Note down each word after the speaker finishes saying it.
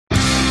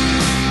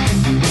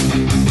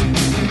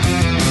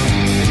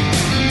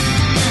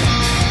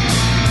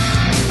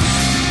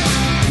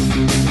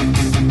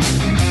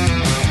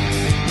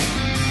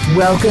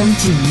Welcome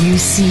to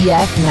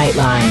UCF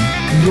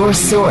Knightline, your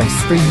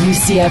source for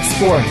UCF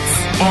sports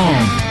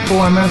and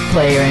former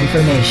player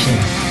information.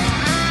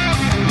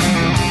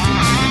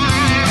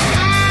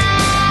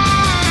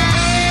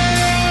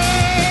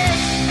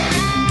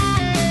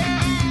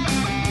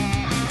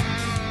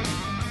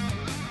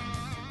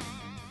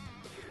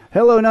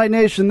 Hello, Night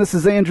Nation. This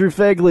is Andrew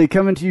Phegley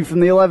coming to you from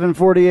the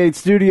 1148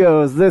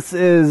 studios. This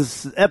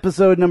is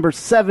episode number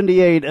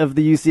 78 of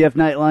the UCF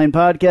Knightline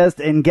podcast.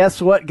 And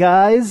guess what,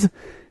 guys?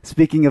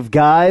 Speaking of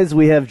guys,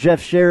 we have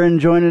Jeff Sharon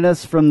joining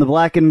us from the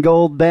Black and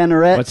Gold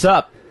Banneret. What's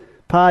up?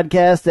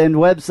 Podcast and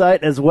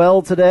website as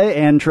well today.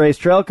 And Trace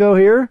Trylko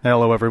here.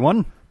 Hello,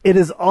 everyone. It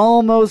is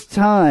almost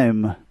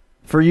time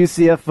for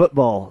UCF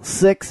football.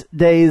 6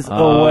 days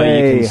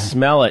away. You can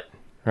smell it,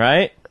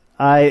 right?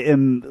 I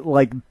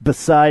am,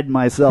 beside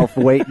myself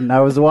waiting.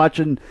 I was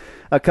watching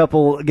a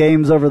couple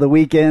games over the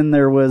weekend.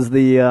 There was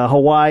the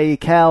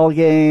Hawaii-Cal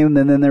game,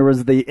 and then there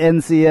was the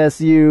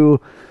NCSU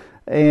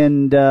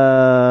and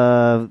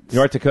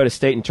North Dakota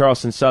State and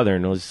Charleston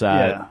Southern. Was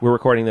We're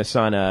recording this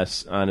on a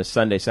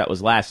Sunday, so that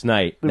was last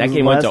night. That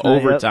game went to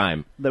overtime.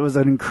 Yep. That was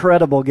an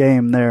incredible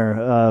game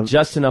there.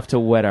 Just enough to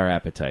whet our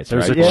appetites.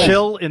 There's right? a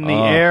chill in the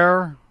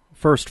air.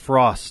 First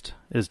frost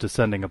is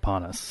descending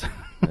upon us.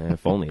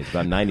 If only. It's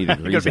about 90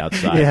 degrees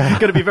outside. It's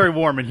going to be very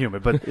warm and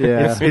humid, but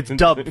it's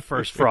dubbed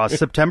First Frost.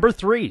 September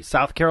 3,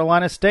 South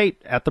Carolina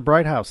State at the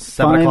Bright House,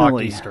 7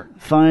 o'clock Eastern.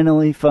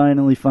 Finally.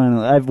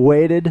 I've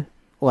waited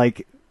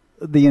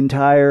the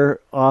entire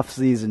off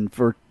season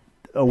for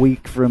a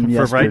week from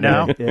yesterday. For right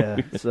now? Yeah.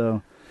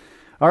 So,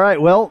 all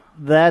right. Well,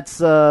 that's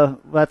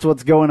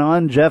what's going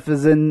on. Jeff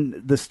is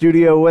in the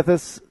studio with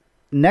us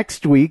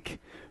next week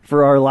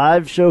for our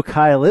live show.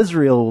 Kyle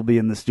Israel will be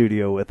in the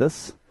studio with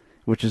us,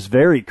 which is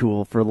very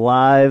cool, for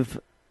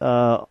live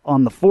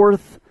on the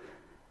 4th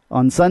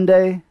on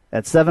Sunday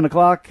at 7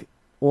 o'clock,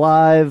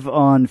 live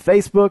on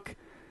Facebook.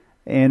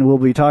 And we'll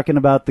be talking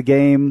about the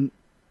game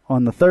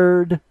on the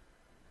 3rd.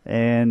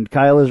 And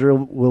Kyle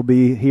Israel will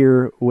be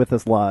here with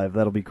us live.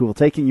 That'll be cool.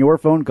 Taking your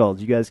phone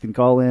calls. You guys can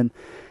call in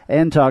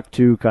and talk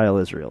to Kyle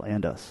Israel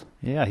and us.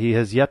 Yeah, he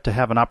has yet to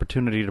have an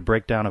opportunity to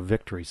break down a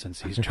victory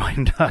since he's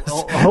joined us.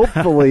 Well,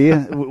 hopefully.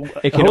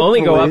 It can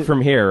only go up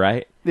from here,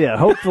 right? Yeah,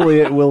 hopefully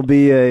it will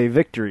be a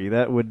victory.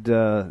 That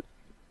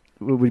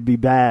would be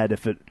bad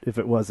if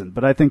it wasn't,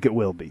 but I think it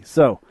will be.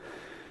 So,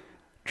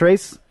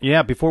 Trace?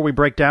 Yeah, before we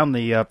break down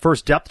the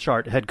first depth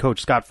chart head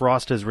coach Scott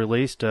Frost has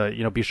released,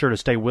 be sure to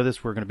stay with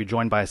us. We're going to be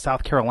joined by a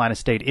South Carolina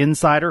State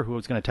insider who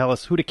is going to tell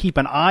us who to keep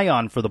an eye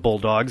on for the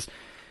Bulldogs.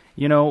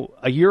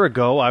 A year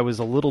ago, I was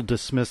a little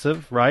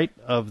dismissive, right,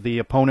 of the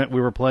opponent we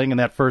were playing in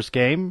that first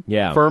game.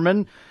 Yeah.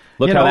 Furman.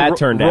 Look how that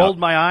turned out. Rolled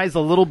my eyes a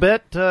little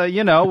bit.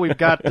 We've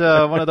got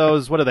one of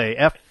those, what are they,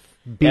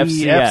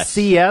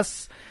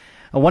 FCS,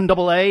 a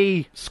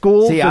 1AA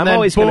schools. See, I'm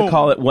always going to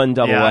call it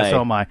 1AA. Yeah,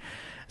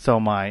 so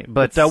am I.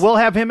 But we'll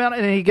have him out,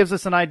 and he gives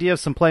us an idea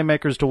of some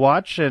playmakers to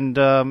watch. And,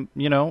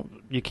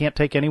 you can't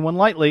take anyone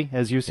lightly,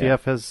 as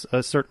UCF has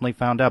certainly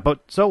found out. But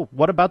so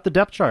what about the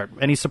depth chart?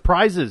 Any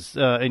surprises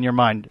in your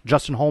mind?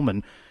 Justin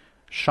Holman,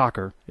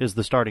 shocker, is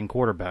the starting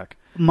quarterback.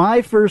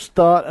 My first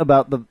thought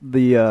about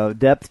the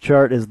depth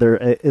chart is there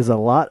is a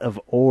lot of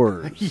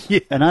oars.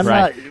 Yeah, and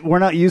we're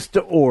not used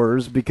to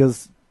oars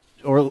because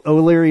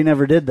O'Leary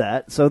never did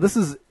that. So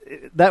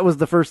that was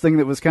the first thing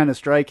that was kind of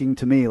striking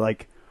to me,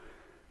 like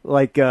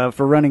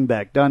for running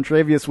back,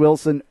 Dontravius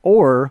Wilson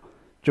or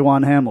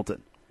Juwan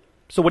Hamilton.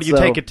 So what do you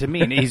take it to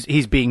mean?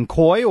 He's being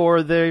coy,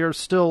 or they're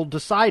still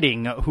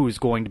deciding who's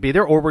going to be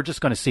there, or we're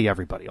just going to see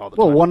everybody all the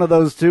time? Well, one of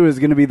those two is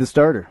going to be the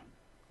starter.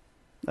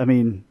 I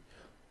mean,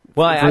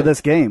 for this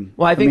game.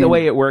 Well, I think the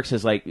way it works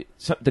is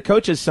the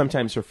coaches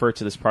sometimes refer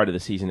to this part of the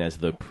season as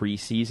the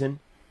preseason,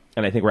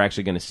 and I think we're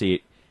actually going to see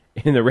it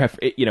in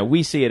the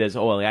we see it as,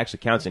 it actually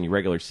counts in your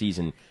regular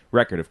season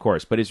record, of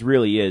course, but it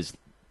really is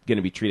going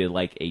to be treated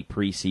like a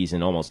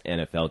preseason, almost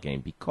NFL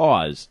game,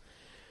 because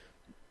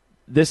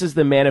this is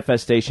the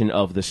manifestation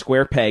of the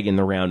square peg in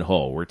the round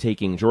hole. We're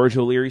taking George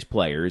O'Leary's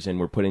players and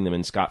we're putting them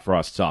in Scott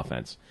Frost's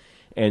offense.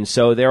 And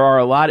so there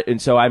are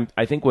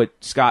I think what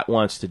Scott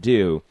wants to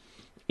do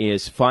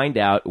is find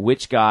out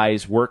which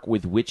guys work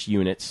with which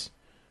units,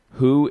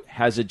 who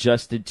has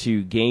adjusted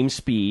to game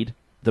speed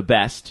the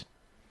best.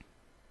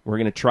 We're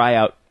going to try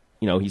out,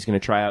 he's going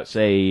to try out,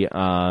 say,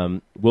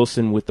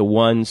 Wilson with the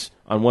ones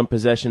on one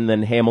possession,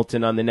 then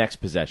Hamilton on the next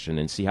possession,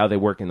 and see how they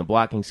work in the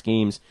blocking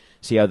schemes,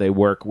 see how they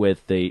work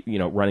with the,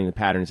 running the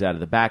patterns out of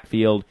the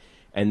backfield,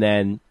 and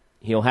then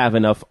he'll have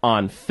enough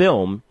on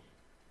film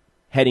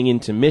heading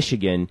into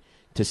Michigan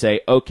to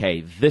say,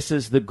 okay, this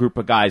is the group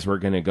of guys we're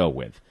going to go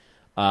with.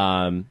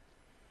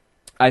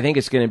 I think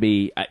it's going to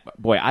be,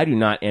 I do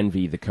not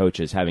envy the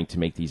coaches having to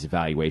make these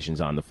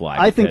evaluations on the fly.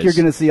 I think you're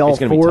going to see all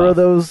four of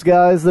those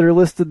guys that are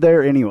listed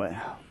there anyway.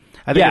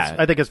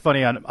 I think it's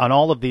funny, on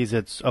all of these,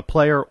 it's a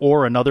player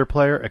or another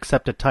player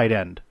except a tight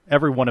end.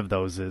 every one of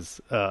those is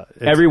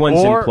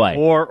everyone's in play.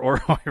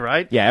 Or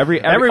right? Yeah, every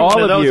one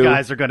all of those you,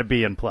 guys are going to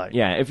be in play.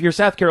 Yeah, if you're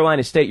South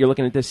Carolina State, you're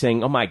looking at this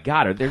saying, "Oh my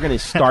God, are they going to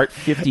start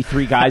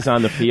 53 guys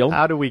on the field?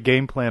 How do we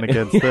game plan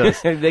against this?"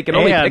 They can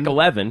only pick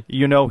 11.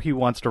 You know he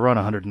wants to run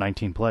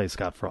 119 plays,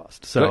 Scott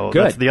Frost. So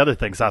Good. that's the other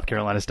thing South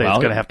Carolina State is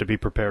going to have to be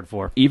prepared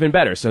for. Even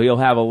better. So he'll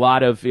have a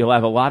lot of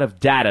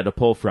data to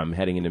pull from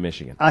heading into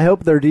Michigan. I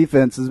hope their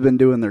defense has been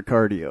doing their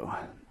cardio.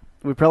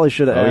 We probably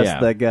should have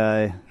asked that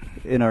guy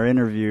in our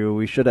interview.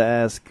 We should have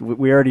asked.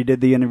 We already did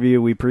the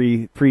interview. We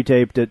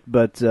pre-taped it,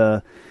 but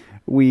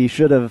we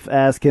should have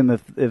asked him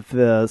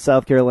if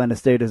South Carolina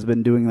State has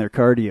been doing their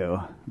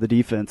cardio, the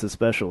defense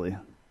especially,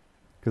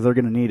 because they're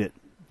going to need it.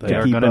 They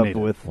are going to need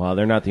it. Well,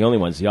 they're not the only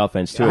ones. The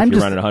offense, too, if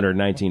you're running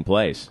 119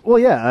 plays. Well,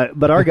 yeah,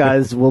 but our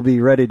guys will be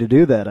ready to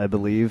do that, I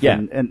believe.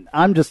 Yeah. And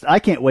I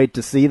can't wait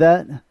to see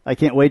that. I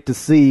can't wait to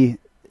see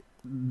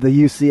the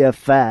UCF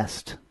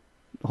fast.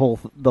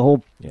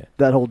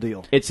 That whole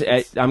deal.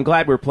 I'm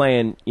glad we're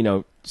playing,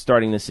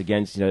 starting this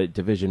against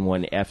Division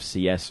I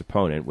FCS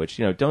opponent, which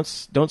don't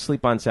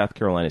sleep on South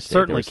Carolina State.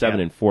 Certainly they were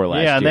 7-4 last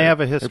year. Yeah, and they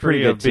have a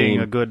history of being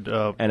team a good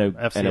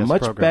FCS and a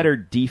much program. better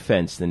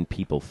defense than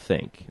people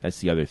think. That's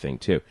the other thing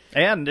too.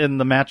 And in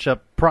the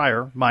matchup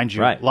prior, mind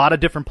you, a lot of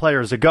different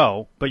players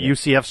ago, but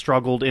UCF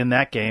struggled in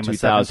that game, a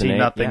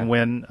 17-0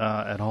 win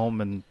at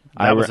home, and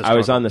I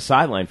was on the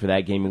sideline for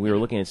that game, and we were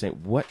looking and saying,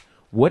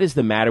 what is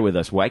the matter with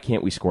us? Why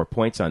can't we score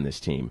points on this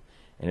team?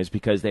 And it's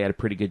because they had a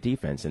pretty good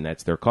defense, and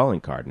that's their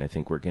calling card. And I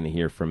think we're going to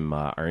hear from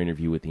our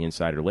interview with the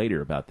Insider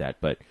later about that.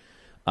 But,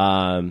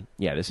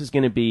 this is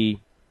going to be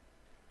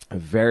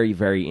very,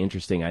 very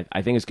interesting.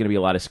 I think it's going to be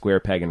a lot of square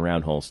peg and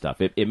round hole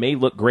stuff. It may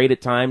look great at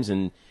times,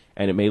 and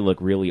it may look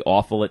really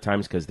awful at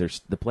times because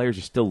the players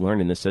are still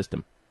learning the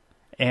system.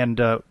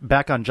 And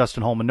back on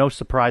Justin Holman, no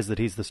surprise that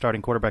he's the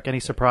starting quarterback. Any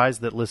surprise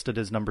that listed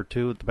as number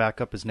 2, the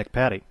backup is Nick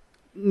Patty?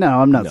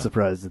 No, I'm not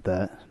surprised at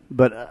that.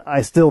 But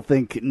I still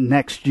think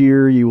next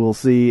year you will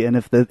see, and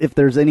if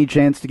there's any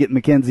chance to get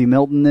Mackenzie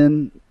Milton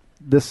in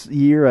this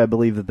year, I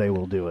believe that they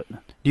will do it.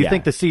 Do you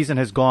think the season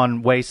has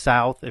gone way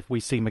south if we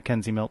see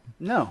Mackenzie Milton?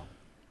 No,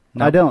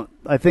 I don't.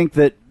 I think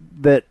that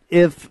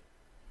if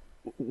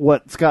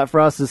what Scott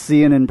Frost is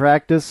seeing in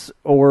practice,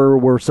 or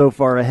we're so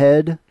far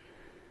ahead,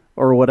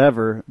 or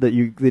whatever, that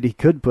he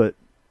could put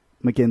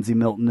Mackenzie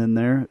Milton in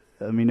there.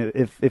 I mean,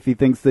 if he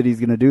thinks that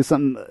he's going to do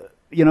something.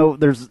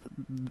 There's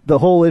the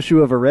whole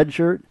issue of a red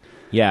shirt.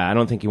 Yeah, I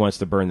don't think he wants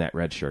to burn that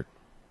red shirt.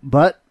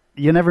 But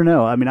you never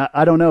know. I mean,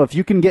 I don't know. If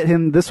you can get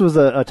him, this was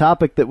a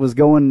topic that was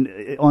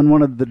going on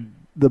one of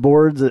the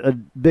boards, a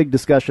big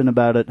discussion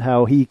about it,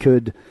 how he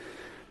could,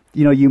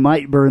 you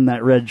might burn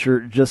that red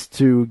shirt just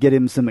to get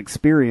him some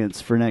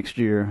experience for next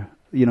year,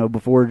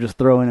 before just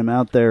throwing him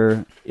out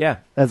there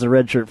as a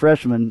redshirt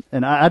freshman.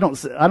 And I don't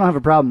have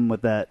a problem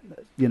with that.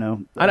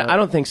 I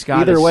don't think Scott.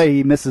 Either way,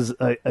 he misses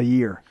a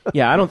year.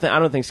 Yeah, I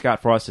don't think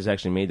Scott Frost has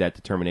actually made that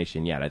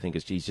determination yet. I think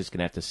he's just going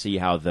to have to see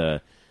how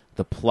the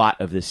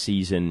plot of this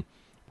season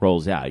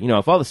rolls out.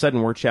 If all of a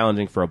sudden we're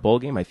challenging for a bowl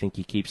game, I think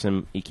he keeps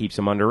him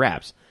under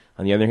wraps.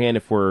 On the other hand,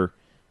 if we're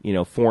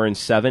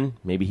 4-7,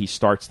 maybe he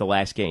starts the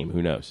last game.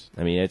 Who knows?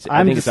 I mean,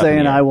 I'm just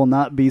saying I will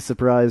not be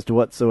surprised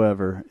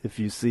whatsoever if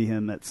you see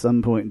him at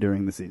some point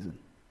during the season.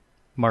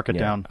 Mark it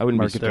down. I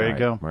wouldn't be surprised. There you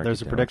go. Mark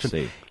There's a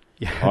prediction.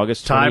 Yeah.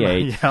 August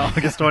 28th.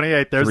 August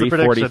 28th. There's the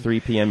prediction.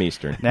 3:43 p.m.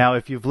 Eastern. Now,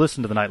 if you've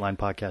listened to the Knightline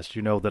podcast,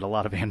 you know that a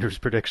lot of Andrew's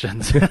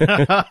predictions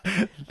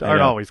aren't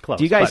always close.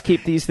 Do you guys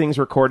keep these things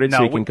recorded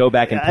so you can go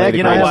back and play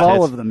the I greatest have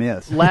all hits? of them,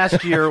 yes.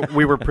 Last year,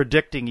 we were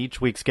predicting each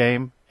week's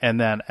game,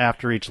 and then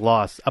after each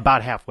loss,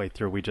 about halfway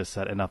through, we just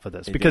said enough of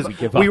this. Because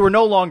we were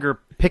no longer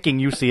picking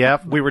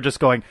UCF. We were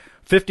just going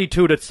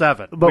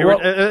 52-7. But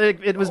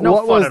it was no fun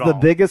at all. What was the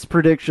biggest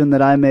prediction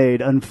that I made,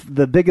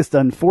 the biggest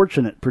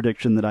unfortunate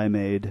prediction that I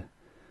made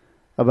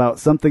about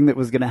something that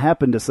was going to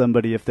happen to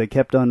somebody if they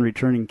kept on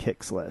returning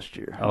kicks last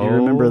year? Do you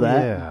remember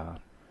that? Yeah.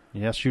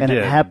 Yes, you did. And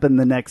it happened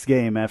the next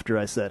game after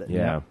I said it.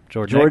 Yeah.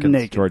 Jordan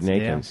Akins. Jordan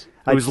Akins.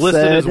 It was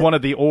listed as one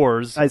of the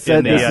oars. I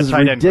said this is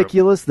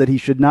ridiculous that he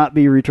should not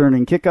be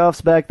returning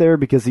kickoffs back there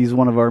because he's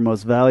one of our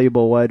most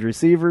valuable wide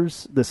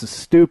receivers. This is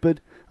stupid.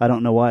 I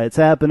don't know why it's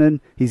happening.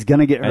 He's going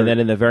to get hurt. And then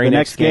in the very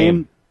next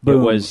game,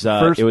 boom, it was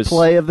first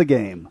play of the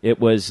game. It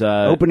was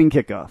opening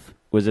kickoff.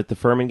 Was it the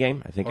Furman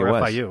game? I think it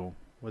was. FIU.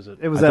 Was it?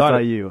 It was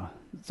FIU.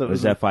 So it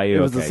was FIU.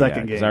 It was the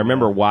second game. Because I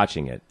remember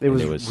watching it. It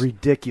was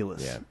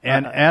ridiculous. Yeah.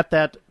 And at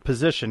that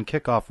position,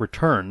 kickoff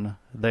return,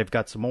 they've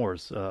got some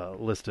oars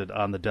listed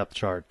on the depth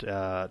chart.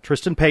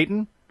 Tristan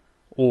Payton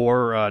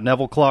or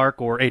Neville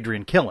Clark or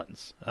Adrian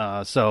Killens.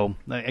 So,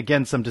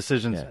 again, some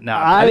decisions. Yeah.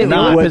 Now, in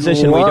that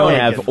position, we don't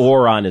have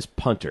Orr on as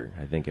punter,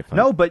 I think.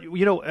 But,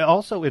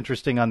 also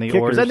interesting on the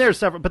kickers. Oars, and there's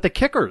several, but the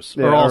kickers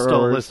are all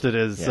still listed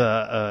as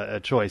a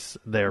choice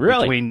there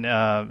between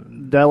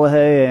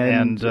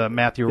Delahaye and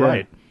Matthew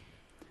Wright.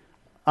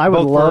 I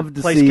would love to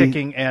see place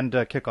kicking and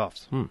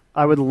kickoffs.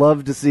 I would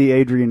love to see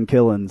Adrian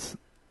Killens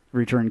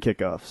return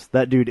kickoffs.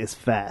 That dude is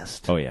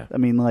fast. Oh, yeah. I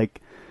mean,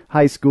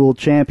 high school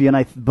champion.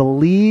 I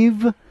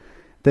believe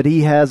that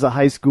he has a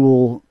high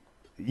school,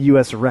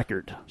 U.S.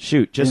 record.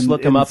 Shoot, just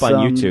look him up on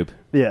YouTube.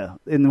 Yeah,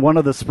 in one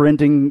of the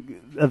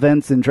sprinting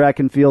events in track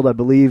and field, I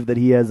believe that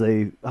he has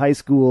a high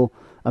school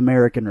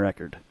American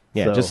record.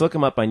 Yeah, So- just look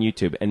him up on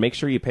YouTube and make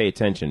sure you pay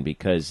attention,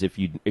 because if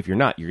you're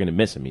not, you're going to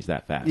miss him. He's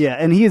that fast. Yeah,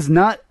 and he is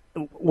not.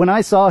 When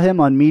I saw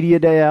him on media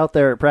day out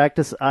there at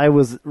practice, I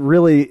was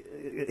really.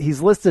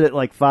 He's listed at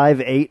like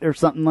 5'8" or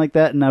something like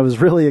that, and I was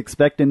really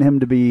expecting him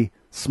to be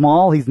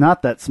small. He's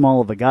not that small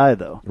of a guy,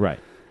 though. Right.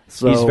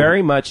 So He's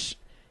very much.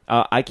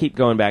 I keep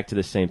going back to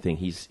the same thing.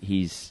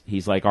 He's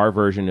like our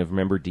version of,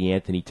 remember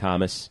DeAnthony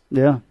Thomas?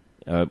 Yeah.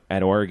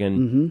 At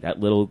Oregon, that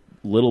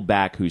little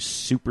back who's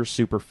super,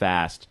 super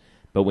fast,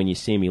 but when you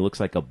see him, he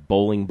looks like a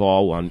bowling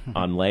ball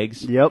on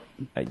legs. Yep.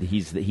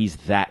 He's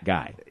that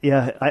guy.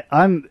 Yeah,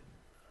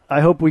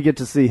 I hope we get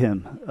to see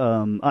him.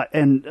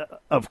 And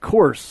of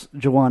course,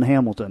 Jawan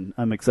Hamilton.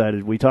 I'm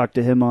excited. We talked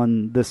to him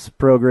on this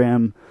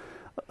program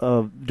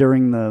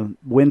during the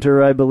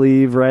winter, I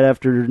believe, right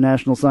after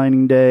National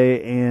Signing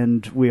Day,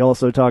 and we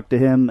also talked to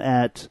him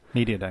at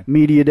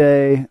Media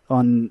Day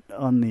on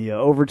the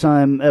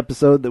overtime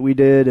episode that we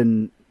did,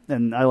 and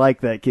I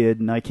like that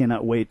kid, and I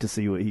cannot wait to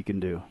see what he can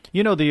do.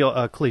 You know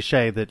the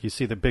cliche that you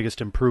see the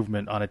biggest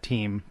improvement on a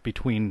team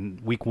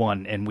between week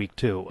 1 and week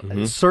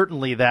 2.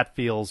 Certainly that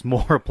feels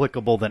more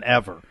applicable than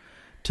ever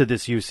to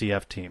this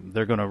UCF team.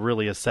 They're going to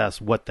really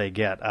assess what they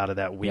get out of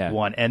that week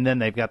 1, and then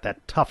they've got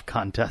that tough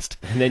contest.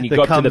 And then you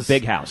go up to the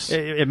big house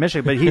in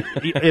Michigan.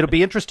 But it'll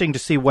be interesting to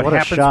see what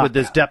happens with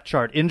this depth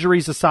chart,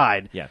 injuries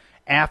aside,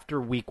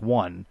 after week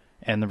 1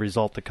 and the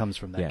result that comes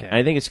from that game. And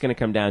I think it's going to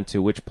come down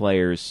to which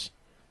players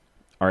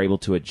are able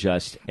to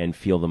adjust and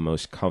feel the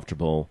most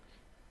comfortable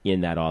in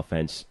that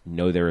offense,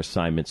 know their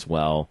assignments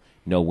well,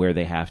 know where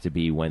they have to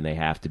be when they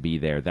have to be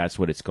there. That's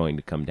what it's going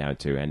to come down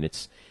to, and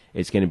it's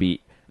going to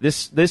be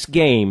this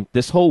game.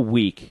 This whole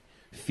week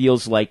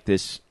feels like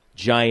this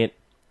giant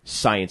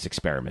science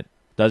experiment,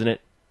 doesn't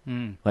it?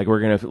 Like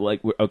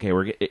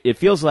it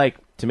feels like,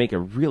 to make a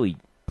really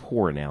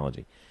poor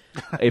analogy,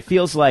 it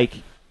feels like.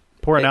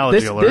 Poor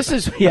analogy alert.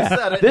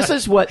 This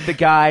is what the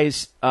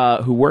guys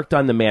who worked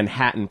on the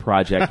Manhattan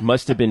Project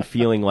must have been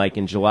feeling like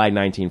in July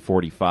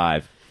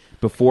 1945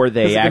 before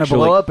they actually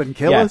blow up and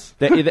kill us.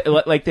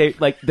 Like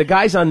the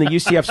guys on the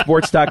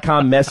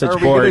UCFsports.com message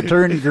board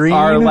turn green?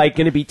 are like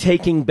going to be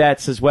taking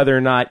bets as whether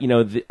or not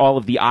all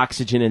of the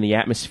oxygen in the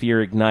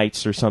atmosphere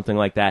ignites or something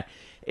like that.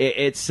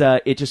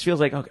 It just feels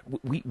like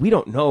we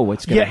don't know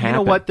what's going to happen. You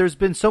know what? There's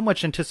been so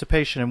much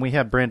anticipation, and we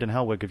had Brandon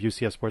Helwig of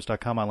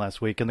UCFsports.com on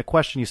last week, and the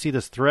question, you see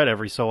this thread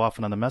every so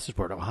often on the message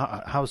board,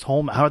 how's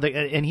home? How are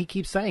they? And he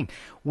keeps saying,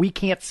 we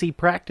can't see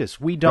practice.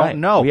 We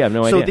don't know. We have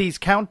no idea. So these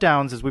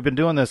countdowns, as we've been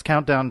doing this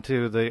countdown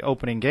to the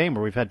opening game,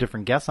 where we've had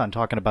different guests on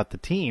talking about the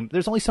team,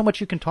 there's only so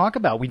much you can talk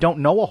about. We don't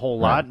know a whole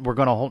lot. We're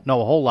going to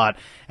know a whole lot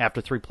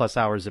after 3+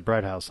 hours at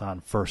Bread House on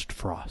First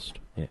Frost.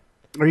 Yeah.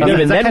 And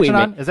even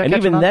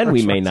then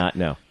we may not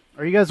know.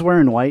 Are you guys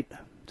wearing white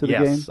to the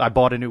game? Yes, I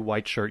bought a new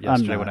white shirt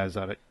yesterday when I was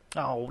at it.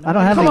 Oh, I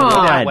don't have Come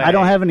on. I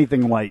don't have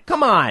anything white.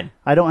 Come on.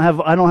 I don't have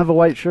a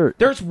white shirt.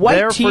 There's white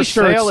They're for sale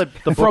T-shirts at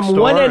the from bookstore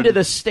one end and- of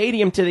the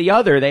stadium to the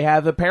other. They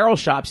have apparel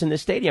shops in the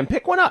stadium.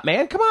 Pick one up,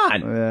 man. Come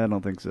on. I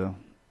don't think so.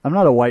 I'm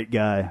not a white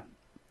guy.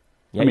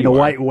 Yeah, I mean, you a are.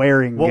 white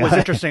wearing guy. What was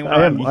interesting?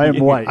 I am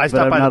white, I but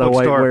stopped I'm by not the a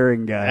white bookstore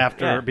wearing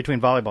guy. between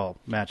volleyball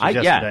matches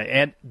Yeah. yesterday,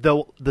 and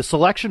the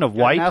selection of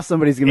white. now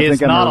somebody's gonna is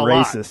think I'm not a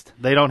lot. racist.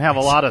 They don't have a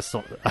lot of.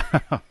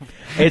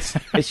 It's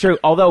true.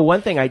 Although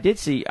one thing I did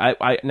see,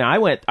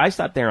 I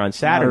stopped there on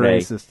Saturday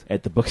racist.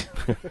 at the book.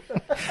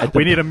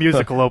 We need a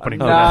musical opening.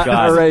 for Not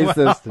that. a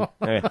racist.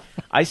 Okay.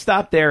 I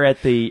stopped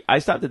at the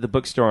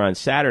bookstore on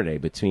Saturday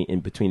between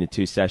the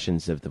two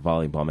sessions of the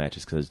volleyball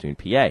matches because I was doing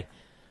PA.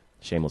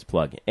 Shameless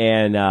plug.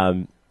 And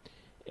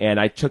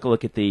I took a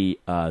look at the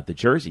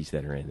jerseys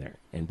that are in there,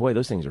 and boy,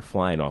 those things are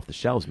flying off the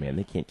shelves, man.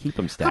 They can't keep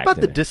them stacked. How about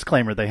in the there.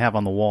 disclaimer they have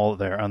on the wall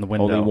there on the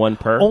window? Only one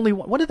per? Only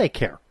one. What do they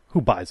care?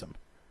 Who buys them?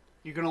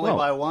 You can only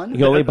buy one? You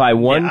can only buy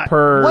one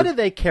per. What do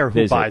they care who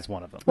visit. buys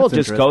one of them? Well, That's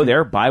just go interesting.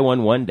 there, buy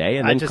one day,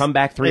 and then come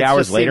back 3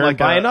 hours later and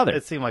buy another.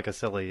 It seemed like a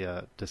silly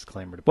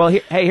disclaimer. Well,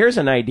 here's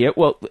an idea.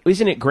 Well,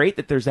 isn't it great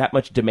that there's that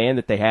much demand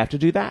that they have to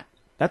do that?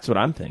 That's what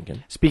I'm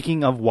thinking.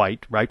 Speaking of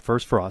white, right?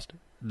 First Frost.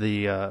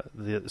 The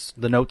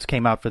notes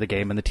came out for the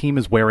game, and the team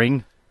is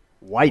wearing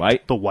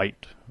White. the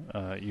white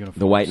uniform.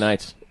 The White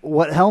Knights.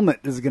 What helmet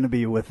is going to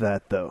be with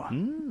that, though?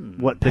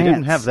 What They pants?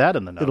 didn't have that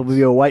in the notes. It'll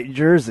be a white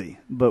jersey,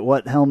 but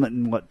what helmet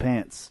and what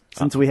pants?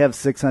 Since we have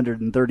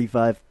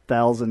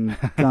 635,000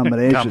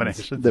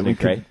 combinations that we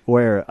Great. could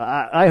wear.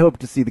 I hope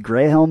to see the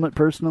gray helmet,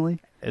 personally.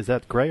 Is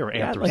that gray or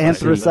Yeah, I'd anthracite? like to see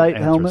Anthracite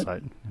helmet?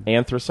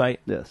 Anthracite?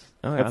 Yes.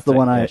 Oh, That's I'll the take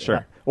one that, I...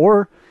 sure.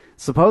 Or,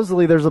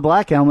 supposedly, there's a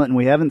black helmet, and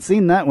we haven't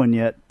seen that one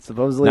yet.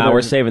 Supposedly... No, we're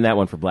there's- saving that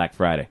one for Black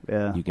Friday.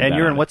 Yeah. You can And bet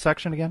you're on in it. what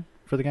section again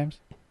for the games?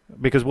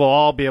 Because we'll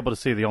all be able to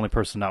see the only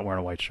person not wearing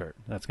a white shirt.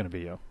 That's going to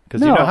be you.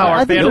 Because No, you know how I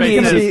our think fan there's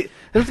base gonna is. be-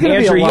 there's going to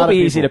be a Andrew, lot you'll of be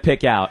people. easy to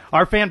pick out.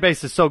 Our fan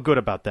base is so good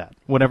about that.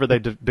 Whenever they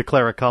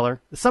declare a color,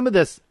 some of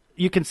this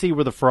you can see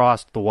where the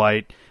frost, the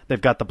white.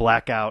 They've got the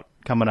blackout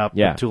coming up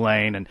Yeah. with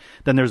Tulane, and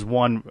then there's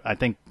one. I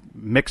think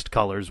mixed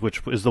colors,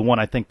 which is the one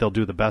I think they'll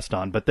do the best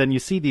on. But then you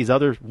see these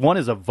other. One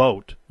is a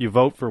vote. You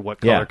vote for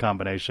what color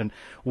combination.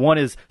 One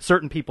is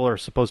certain people are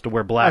supposed to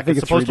wear black. I think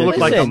it's it's supposed to look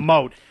like a ridiculous.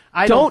 moat.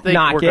 I Don't don't think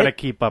knock we're it. going to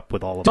keep up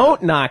with all of that.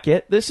 Don't knock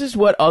it. This is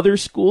what other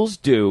schools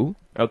do.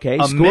 Okay,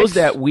 A schools mix?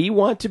 that we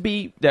want to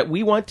be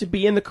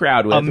in the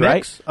crowd with, A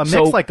mix, right? a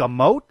mix like a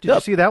moat. Did you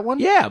see that one?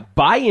 Yeah,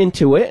 buy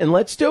into it and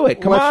let's do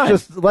it. Come on.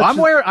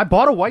 I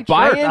bought a white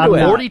Buy shirt. into I'm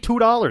it.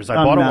 $42. I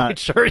bought a white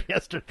shirt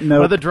yesterday. Nope.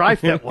 One of the dry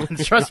fit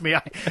ones. Trust me,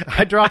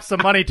 I dropped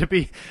some money to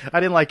be. I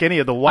didn't like any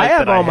of the white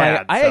that I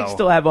had. I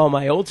still have all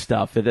my old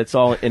stuff that's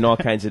all in all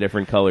kinds of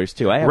different colors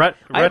too. I have a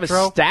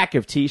retro? stack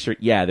of T-shirts.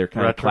 Yeah, they're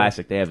kind of Retro?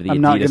 classic. They have the I'm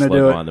not Adidas gonna do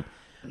logo it. on them.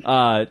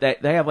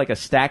 They have like a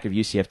stack of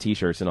UCF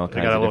T-shirts in all They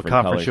kinds got a of little different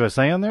Conference colors.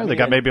 USA in there. They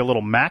got maybe a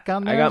little Mac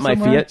on there. I got my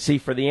somewhere? See,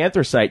 for the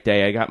Anthracite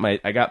Day, I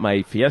got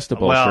my Fiesta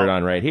Bowl shirt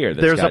on right here.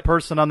 There's a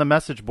person on the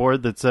message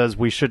board that says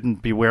we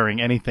shouldn't be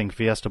wearing anything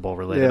Fiesta Bowl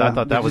related. Yeah. I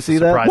thought that Did you was see a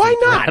that? surprising Why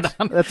not?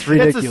 thread. That's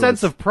ridiculous. It's a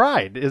sense of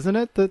pride, isn't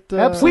it? That We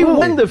Absolutely.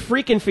 won the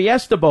freaking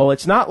Fiesta Bowl.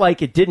 It's not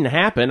like it didn't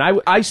happen.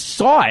 I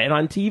saw it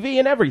on TV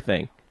and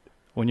everything.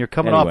 when you're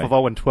coming Anyway. off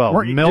of 0-12,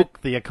 Weren't you-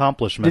 milk the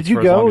accomplishments. Did you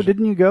for as long go? as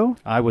Didn't you go?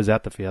 I was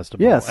at the Fiesta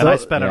Bowl, Yeah, and so- I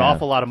spent an Yeah.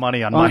 awful lot of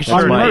money on my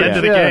shirt at money, the end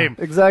of the yeah, game.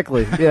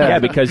 Exactly. Yeah. Yeah,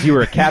 because you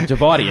were a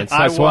captive audience.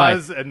 I That's why.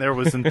 was, and there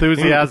was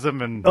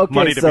enthusiasm and Okay,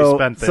 money to so, be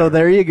spent there. So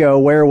there you go.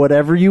 Wear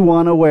whatever you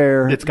want to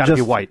wear. It's gotta be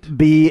Just white.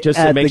 Be Just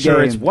at to make the sure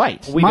game. it's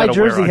white. We My gotta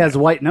wear jersey our- has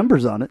white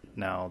numbers on it.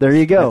 No, There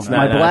you go. that's not-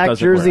 My that black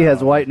doesn't jersey wear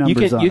has on. white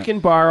numbers on You it. can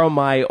borrow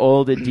my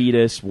old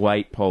Adidas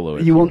white polo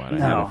if you, won't. want. I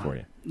have it for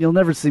you. You'll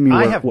never see me.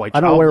 I wear have white. I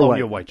don't I'll wear loan white.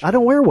 you a white shirt. I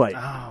don't wear white.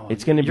 Oh,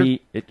 It's going to you're-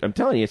 be. I'm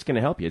telling you, it's going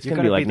to help you. It's You're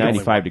going to be gonna like be the only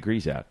 95 one.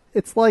 degrees out.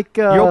 It's like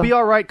You'll be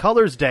all right.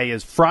 Colors Day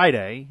is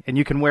Friday, and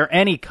you can wear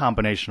any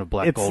combination of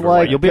black, It's gold, or like,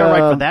 white. You'll be all right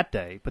for uh, that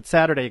day, but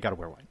Saturday you got to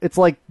wear white. It's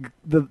like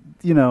the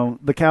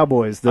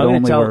Cowboys that I'm only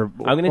going to tell. wear.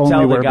 I'm going to only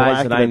tell the wear guys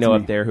black. that I know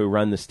That's up there who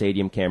run the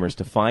stadium cameras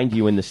to find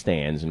you in the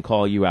stands and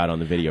call you out on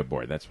the video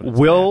board. That's what. It's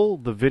Will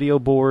the video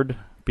board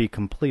be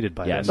completed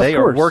by Yes. then? They Of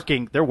are course.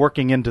 working. They're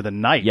working into the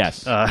night.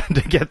 Yes. To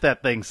get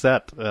that thing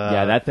set.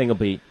 Yeah, that thing will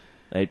be.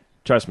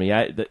 Trust me,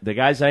 the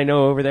guys I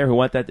know over there who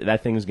want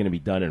that thing is going to be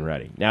done and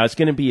ready. Now it's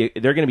going to be.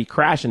 They're going to be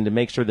crashing to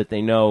make sure that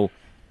they know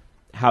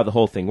how the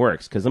whole thing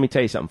works. Because let me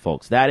tell you something,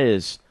 folks. That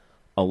is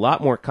a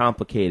lot more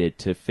complicated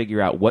to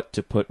figure out what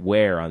to put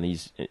where on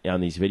these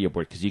video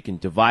boards, because you can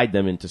divide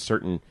them into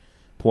certain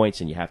points,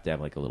 and you have to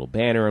have like a little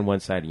banner on one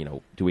side.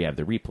 Do we have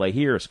the replay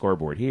here, a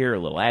scoreboard here, a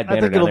little ad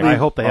banner think down it'll there? be- I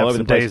hope they all have over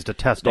some the place. days to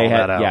test They all have-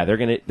 that out. Yeah, they're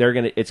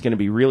gonna. It's gonna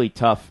be really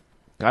tough.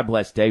 God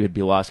bless David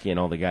Bielowski and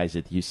all the guys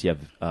at the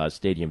UCF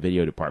Stadium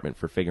Video Department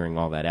for figuring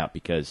all that out,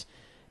 because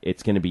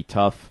it's going to be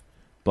tough.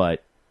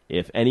 But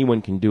if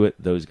anyone can do it,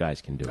 those guys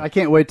can do it. I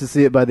can't wait to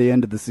see it by the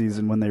end of the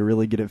season when they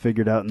really get it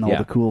figured out and all Yeah.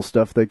 the cool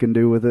stuff they can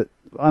do with it.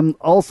 I'm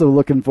also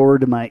looking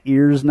forward to my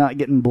ears not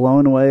getting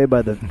blown away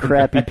by the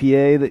crappy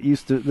PA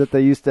that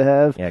they used to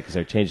have. Yeah, because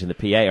they're changing the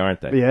PA,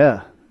 aren't they?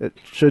 Yeah, it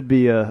should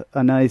be a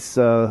nice.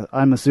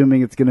 I'm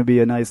assuming it's going to be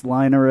a nice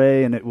line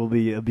array, and it will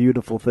be a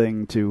beautiful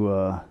thing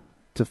to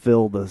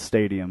fill the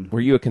stadium. Were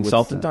you a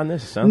consultant on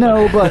this? Sounds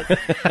No, like-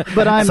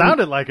 but I'm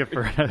sounded like it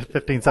for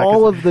 15 seconds.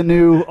 all of the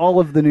new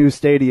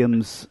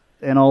stadiums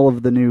and all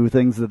of the new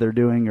things that they're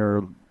doing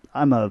are.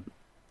 I'm a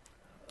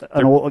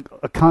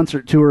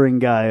concert touring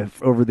guy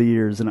over the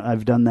years, and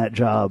I've done that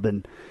job.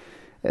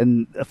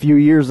 And a few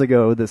years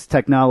ago, this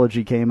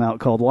technology came out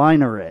called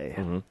line array,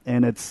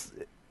 and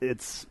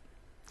it's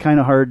kind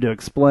of hard to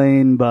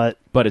explain, but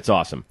But it's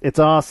awesome. it's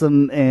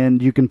awesome.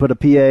 And you can put a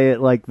PA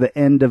at like the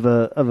end of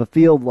a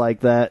field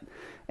like that,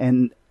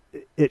 and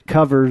it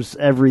covers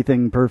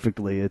everything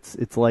perfectly.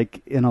 It's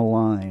like in a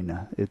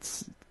line.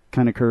 It's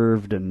kind of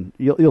curved, and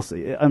you'll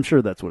see. I'm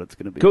sure that's what it's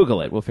going to be.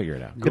 Google it. We'll figure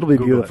it out. It'll be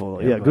Google beautiful.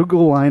 it. Yeah,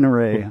 Google line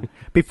array.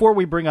 Before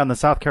we bring on the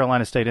South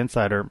Carolina State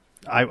Insider,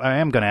 I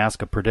am going to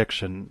ask a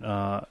prediction.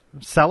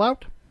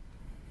 Sellout?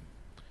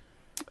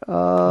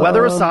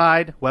 Weather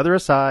aside,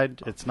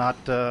 it's not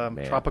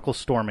tropical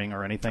storming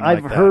or anything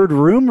I've like that. heard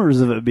rumors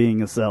of it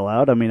being a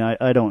sellout. I mean,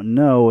 I don't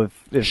know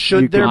if you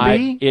Should there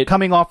can- be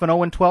coming off an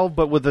 0-12,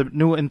 but with a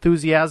new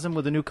enthusiasm,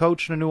 with a new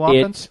coach and a new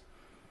offense?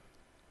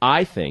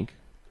 I think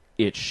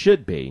it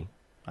should be.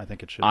 I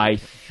think it should. I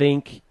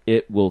think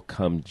it will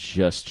come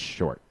just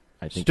short.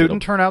 I think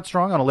Student turnout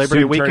strong on a Labor Day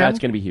student weekend? turnout's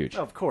going to be huge.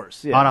 Of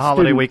course, yeah. On a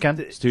holiday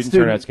weekend? Student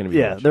turnout's going to be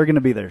yeah, huge. they're going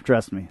to be there.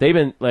 Trust me. They've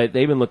been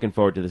looking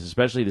forward to this,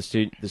 especially the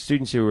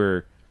students who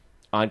were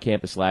on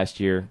campus last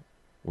year.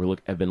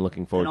 Have been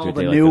looking forward And to all a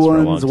the day like new this for a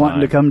long ones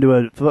wanting to time. come to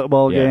a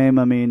football Yeah. game.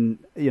 I mean,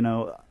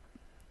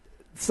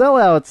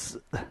 sellouts.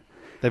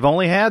 They've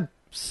only had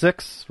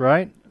 6,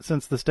 right,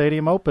 since the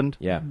stadium opened.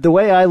 Yeah, The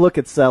way I look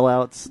at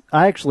sellouts,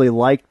 I actually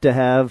like to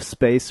have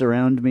space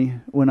around me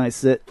when I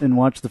sit and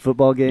watch the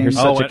football game. You're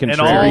such a and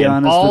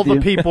contrarian. all Honest the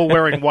with you. people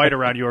wearing white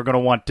around you are going to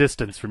want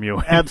distance from you.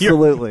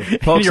 Absolutely.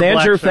 folks. Your black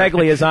Andrew shirt.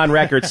 Phegley is on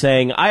record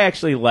saying, "I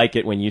actually like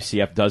it when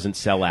UCF doesn't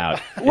sell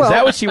out." Well, is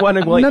that what you want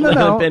to like,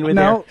 lump in with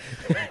no.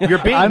 You're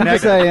being I'm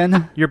just negative.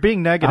 saying. You're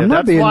being negative. I'm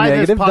not That's being why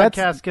negative. this podcast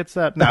That's- gets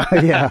that. No.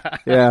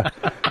 Yeah.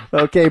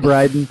 Okay,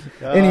 Bryden.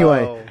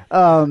 Anyway,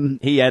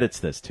 he edits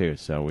this too,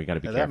 so we got to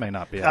be careful. That may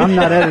not be. I'm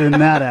not editing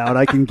that out.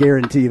 I can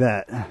guarantee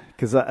that.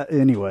 Because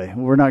anyway,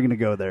 we're not going to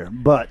go there.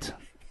 But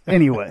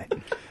anyway,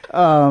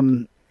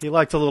 he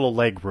likes a little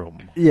leg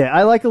room. yeah,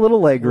 I like a little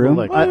leg room.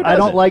 leg room. I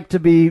don't like to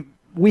be.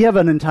 We have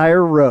an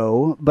entire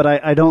row, but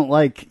I don't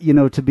like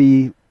to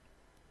be.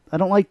 I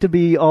don't like to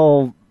be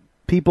all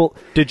people.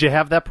 Did you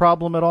have that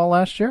problem at all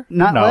last year?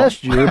 Not No.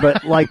 last year,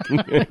 but like You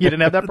didn't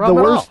have that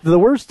problem at all. the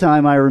worst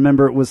time I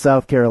remember it was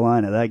South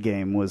Carolina. That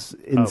game was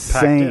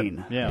insane.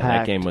 packed in. Yeah. That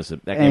Packed. game was a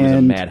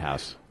And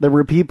madhouse. There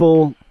were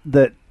people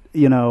that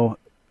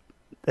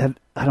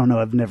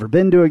I've never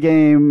been to a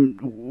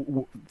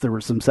game. There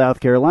were some South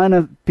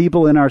Carolina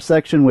people in our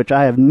section, which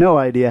I have no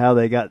idea how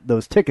they got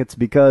those tickets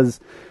because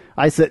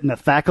I sit in the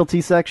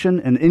faculty section,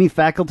 and any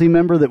faculty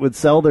member that would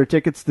sell their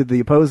tickets to the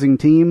opposing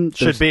team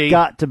Should be-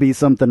 got to be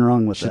something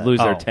wrong with Should that. lose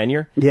their Oh.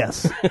 tenure.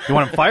 Yes, You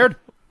want him fired?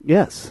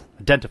 yes.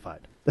 Identified.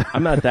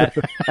 I'm not that.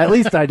 At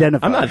least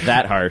identify. I'm not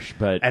that harsh,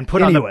 but And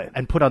put Anyway.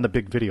 on the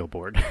big video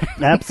board.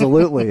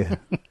 Absolutely.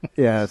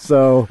 Yeah.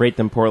 So rate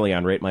them poorly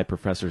on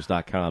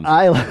ratemyprofessors.com.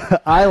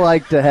 I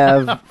like to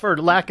have For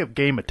lack of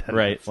game attendance.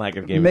 Right, lack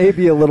of game.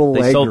 maybe a little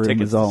They leg sold room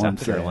tickets is to all South I'm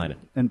saying. Carolina.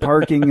 And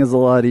parking is a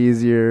lot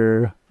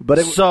easier, but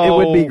it So-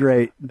 would be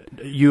great.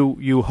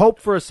 You hope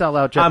for a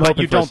sellout, Jeff, I'm but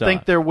hoping you for a don't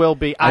think sellout. there will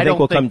be. I think don't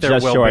we'll come there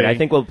just will short. be. I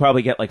think we'll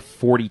probably get like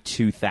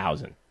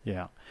 42,000.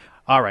 Yeah.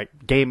 All right.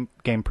 Game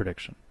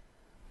prediction.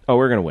 Oh,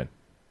 we're gonna win.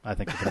 I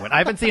think we're going to win. I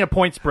haven't seen a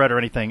point spread or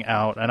anything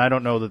out, and I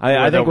don't know that.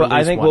 I think they'll I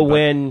release think one, we'll but-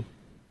 win.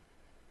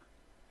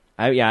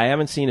 I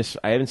haven't seen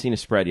a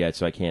spread yet,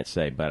 so I can't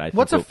say. But I think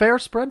What's a we'll- fair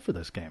spread for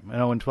this game? An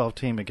 0-12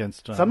 team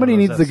against Somebody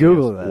one of needs those to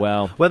Google SCUs. that.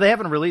 well. Well, they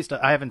haven't released.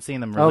 I haven't seen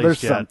them Oh,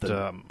 released there's yet.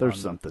 something.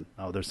 There's something.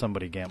 Oh, there's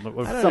somebody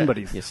gambling.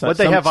 Somebody's. Yeah, What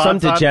they have some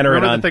odds on? degenerate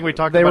Remember on. the thing we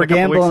talked They about were a couple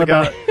gambling weeks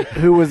ago? about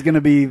who was going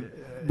to be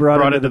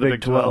brought into the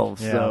Big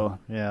 12. Yeah, So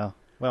yeah.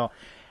 Well,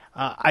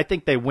 I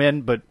think they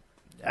win, but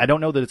I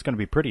don't know that it's going to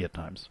be pretty at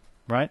times.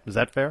 Right? Is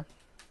that fair?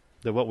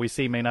 That what we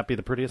see may not be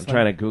the prettiest. I'm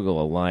trying to Google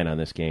a line on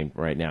this game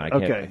right now. I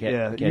can't, Okay, I can't,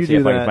 yeah, can't you see do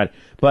if I can that. find it.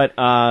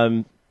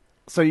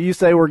 But so you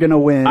say we're going to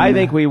win? I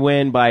think we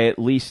win by at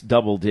least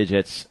double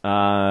digits.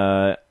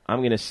 I'm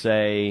going to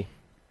say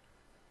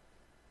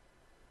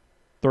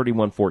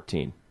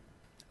 31-14.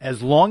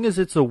 As long as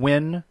it's a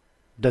win,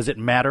 does it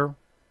matter?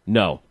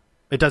 No.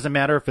 It doesn't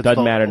matter if it's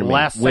Doesn't the matter to me.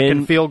 last Win-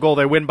 second field goal.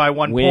 They win by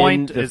 1 win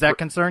point. the Does that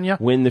concern you?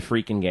 Win the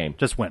freaking game.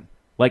 Just win.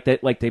 Like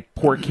the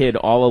poor kid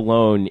all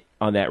alone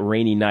on that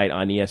rainy night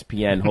on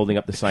ESPN holding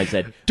up the sign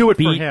said, Do it for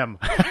beat, him.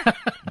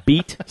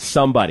 beat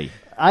somebody.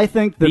 I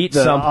think that Beat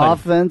the somebody.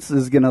 offense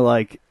is going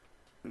to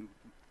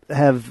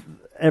have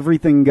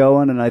everything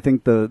going, and I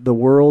think the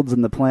worlds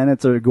and the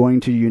planets are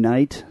going to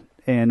unite,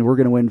 and we're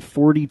going to win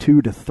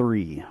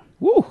 42-3.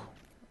 Woo!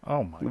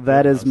 Oh my!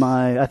 That is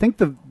goodness. I think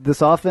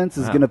this offense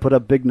is Wow. going to put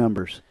up big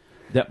numbers.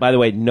 By the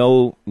way,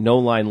 no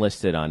line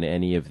listed on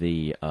any of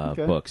the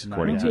Okay. books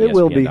according to It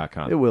will be.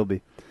 ESPN.com. It will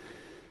be.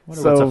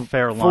 Wonder what's a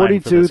fair line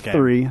for this game.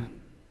 42-3.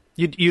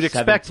 You'd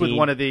expect with 17.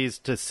 one of these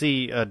to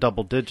see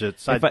double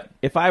digits.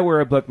 If I were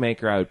a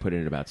bookmaker, I would put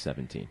it at about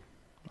 17.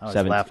 I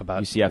always laugh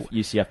about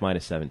UCF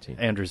minus 17.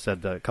 Andrew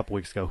said a couple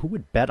weeks ago, who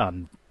would bet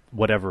on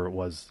whatever it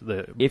was?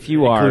 If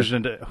you are, inclusion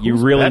into- you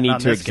who's really betting need on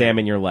to this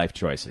examine your life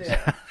choices.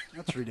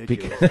 That's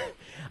ridiculous.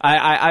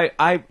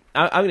 I'm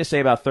going to say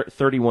about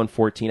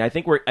 31-14. I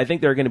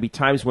think there are going to be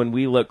times when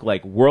we look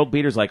like world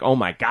beaters, like, oh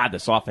my God,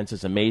 this offense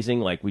is amazing.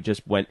 Like we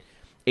just went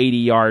 80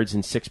 yards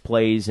in 6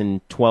 plays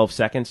in 12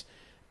 seconds.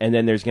 And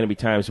then there's going to be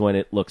times when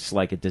it looks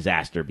like a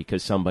disaster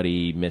because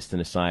somebody missed an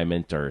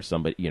assignment or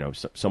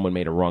someone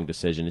made a wrong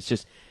decision.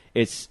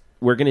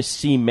 We're going to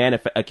see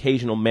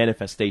occasional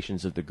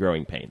manifestations of the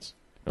growing pains.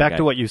 Back Okay?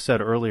 to what you said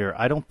earlier,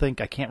 I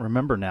can't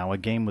remember now a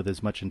game with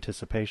as much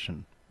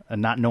anticipation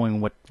and not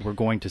knowing what we're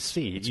going to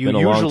see. You been a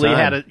long usually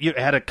time. you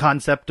had a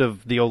concept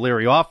of the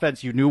O'Leary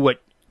offense. You knew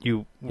what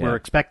you were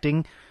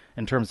expecting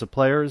in terms of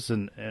players,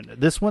 and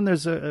this one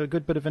there's a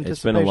good bit of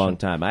anticipation. It's been a long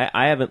time.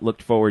 I haven't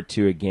looked forward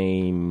to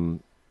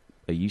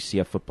a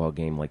UCF football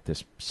game like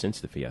this since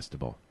the Fiesta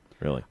Bowl,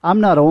 really.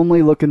 I'm not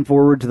only looking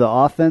forward to the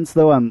offense,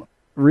 though. I'm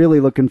really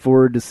looking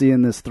forward to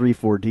seeing this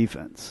 3-4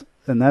 defense.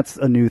 And that's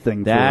a new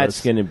thing for us.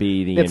 That's going to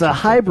be the It's a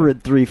interesting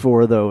hybrid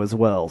 3-4, though, as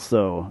well.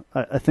 So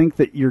I think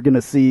that you're going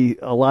to see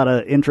a lot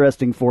of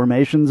interesting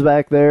formations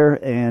back there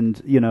and,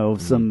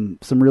 some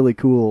really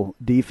cool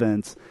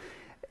defense.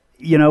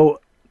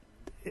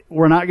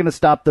 We're not going to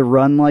stop the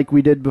run like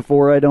we did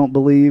before, I don't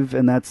believe,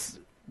 and that's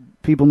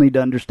people need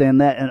to understand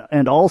that.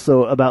 And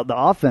also about the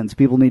offense,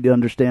 people need to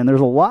understand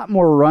there's a lot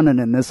more running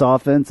in this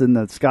offense, in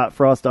the Scott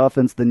Frost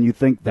offense, than you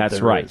think that That's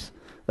there right. is.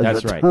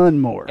 There's That's a right. ton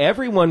more.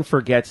 Everyone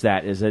forgets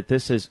that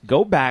this is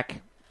go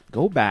back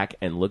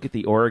and look at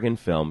the Oregon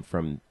film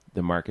from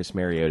the Marcus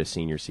Mariota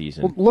senior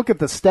season. Well, look at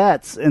the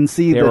stats and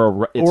see It's that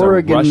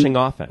Oregon, a rushing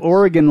offense.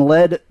 Oregon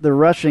led the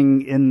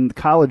rushing in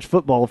college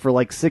football for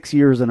like 6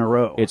 years in a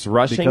row. It's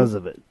rushing because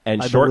of it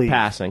and I short believe.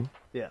 passing.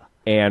 Yeah,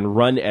 and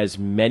run as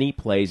many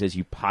plays as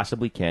you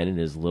possibly can in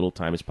as little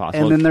time as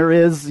possible. And then there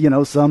is,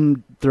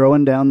 some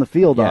throwing down the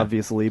field, Yeah.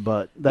 obviously,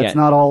 but that's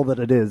not all that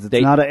it is. It's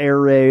not an air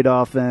raid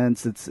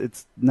offense.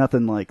 It's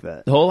nothing like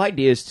that. The whole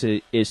idea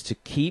is to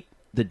keep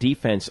the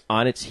defense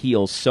on its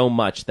heels so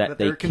much that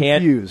they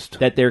can't confused.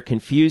 that they're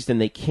confused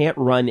and they can't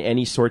run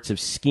any sorts of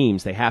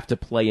schemes. They have to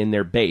play in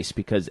their base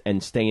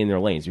and stay in their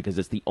lanes because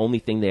it's the only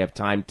thing they have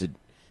time to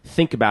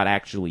think about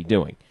actually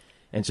doing.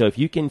 And so if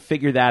you can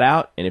figure that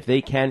out, and if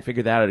they can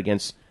figure that out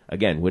against,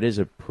 again, what is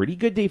a pretty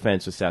good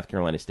defense with South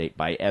Carolina State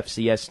by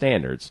FCS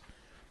standards,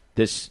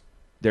 there's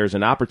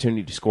an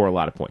opportunity to score a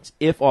lot of points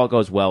if all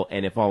goes well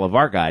and if all of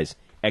our guys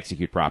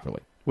execute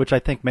properly. Which I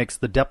think makes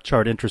the depth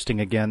chart interesting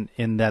again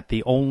in that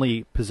the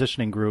only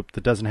positioning group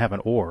that doesn't have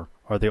an or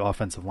are the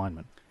offensive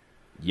linemen.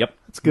 Yep.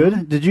 That's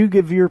good. Did you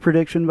give your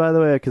prediction, by the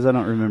way? Because I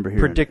don't remember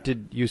hearing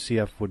Predicted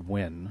UCF would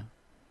win.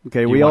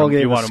 Okay, we all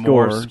gave you a want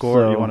score.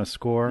 You want a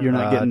score? You're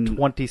not getting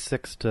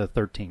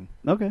 26-13.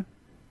 Okay.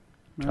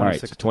 All right,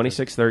 so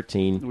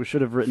 26-13. We should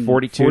have written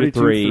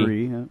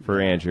 42-3 for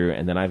Andrew,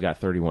 and then I've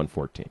got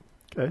 31-14.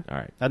 Okay. All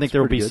right. I think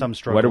there will be some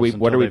struggles. What are we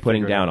until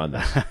putting they down figure on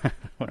it this? out.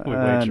 What are we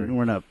wagering?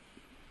 We're not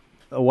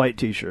a white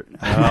T-shirt.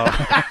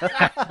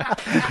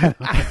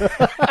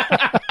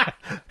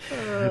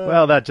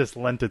 Well, that just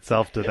lent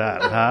itself to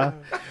that, huh?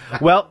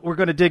 Well, we're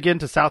going to dig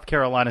into South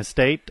Carolina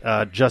State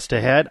just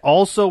ahead.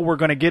 Also, we're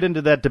going to get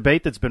into that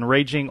debate that's been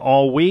raging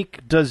all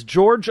week. Does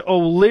George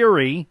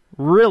O'Leary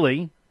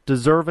really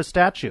deserve a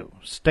statue?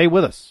 Stay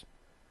with us.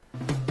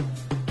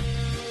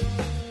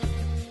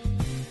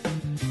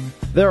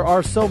 There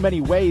are so many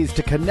ways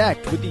to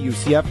connect with the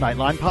UCF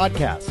Knightline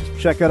podcast.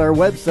 Check out our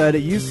website at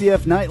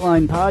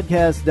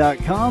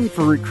ucfnightlinepodcast.com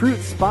for recruit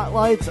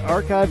spotlights,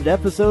 archived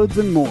episodes,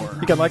 and more.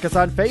 You can like us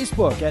on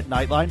Facebook at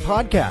Knightline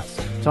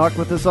Podcast. Talk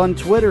with us on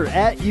Twitter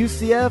at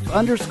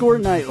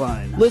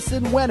UCF_Knightline.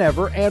 Listen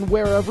whenever and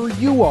wherever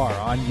you are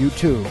on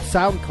YouTube,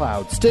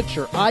 SoundCloud,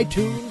 Stitcher,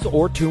 iTunes,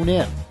 or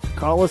TuneIn.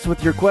 Call us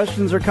with your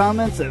questions or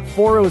comments at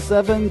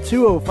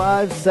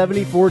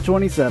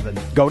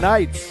 407-205-7427. Go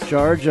Knights!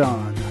 Charge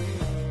on.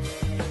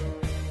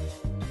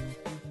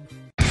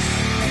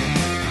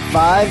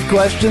 5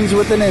 questions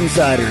with an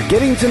insider,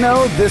 getting to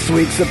know this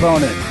week's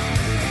opponent.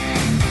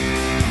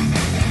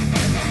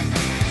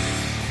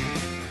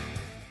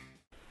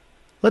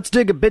 Let's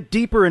dig a bit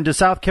deeper into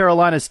South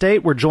Carolina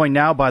State. We're joined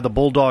now by the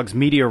Bulldogs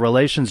Media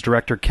Relations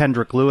Director,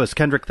 Kendrick Lewis.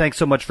 Kendrick, thanks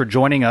so much for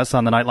joining us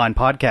on the Knightline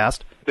podcast.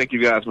 Thank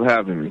you guys for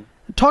having me.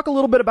 Talk a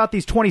little bit about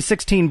these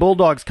 2016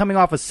 Bulldogs coming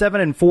off a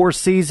 7-4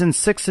 season,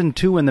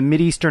 6-2 in the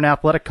Mid-Eastern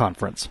Athletic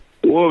Conference.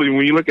 Well,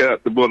 when you look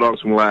at the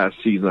Bulldogs from last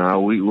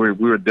season, we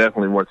were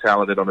definitely more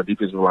talented on the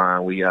defensive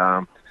line. We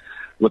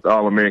with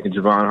All-American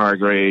Javon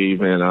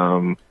Hargrave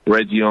and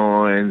Reggie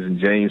Owens and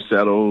James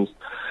Settles,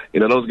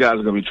 those guys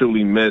are going to be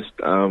truly missed.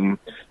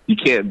 You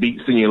can't beat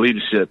senior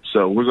leadership,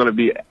 so we're going to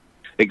be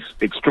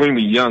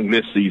extremely young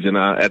this season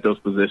at those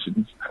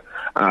positions.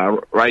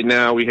 Right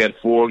now, we had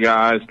 4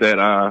 guys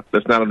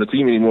that's not on the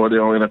team anymore.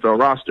 They're on NFL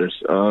rosters.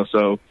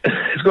 So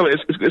it's going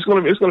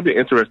to be an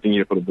interesting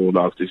year for the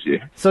Bulldogs this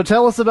year. So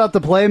tell us about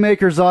the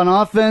playmakers on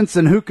offense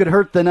and who could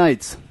hurt the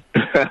Knights.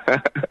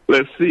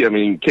 Let's see.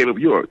 Caleb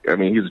York.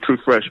 He's a true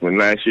freshman.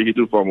 Last year, he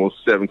threw for almost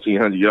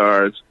 1,700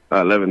 yards,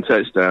 11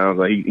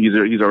 touchdowns. He's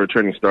a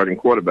returning starting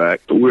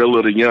quarterback. We're a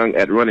little young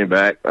at running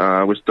back.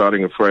 We're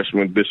starting a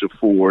freshman, Bishop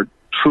Ford.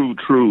 True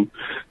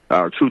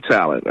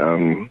talent.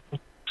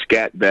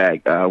 Scat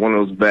back, one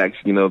of those backs,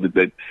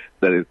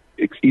 that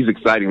he's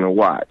exciting to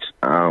watch.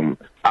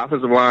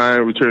 Offensive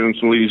line, returning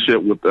some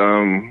leadership with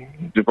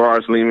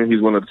Javaris Lehman.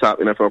 He's one of the top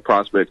NFL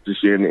prospects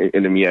this year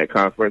in the MEAC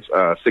conference.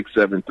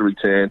 6'7",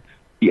 310.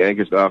 He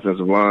anchors the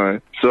offensive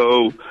line.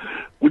 So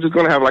we're just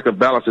going to have like a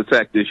balanced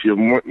attack this year.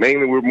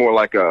 Mainly, we're more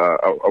like a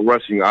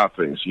rushing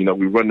offense. We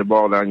run the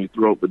ball down your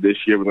throat, but this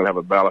year we're going to have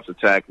a balanced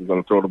attack. We're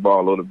going to throw the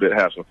ball a little bit,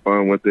 have some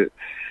fun with it,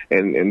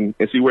 and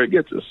see where it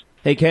gets us.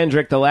 Hey,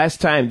 Kendrick, the last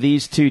time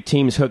these two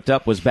teams hooked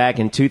up was back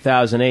in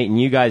 2008,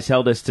 and you guys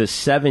held us to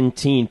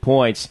 17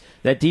 points.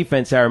 That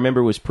defense, I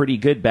remember, was pretty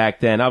good back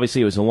then.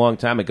 Obviously, it was a long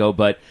time ago,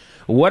 but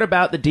what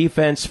about the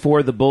defense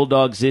for the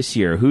Bulldogs this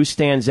year? Who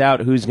stands out?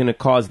 Who's going to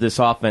cause this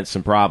offense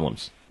some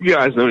problems? You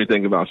guys know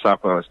anything about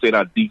South Carolina State?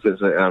 Our defense,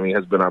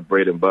 has been our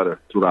bread and butter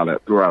throughout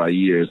our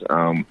years.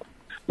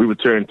 We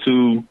returned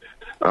 2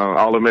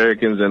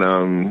 All-Americans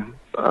and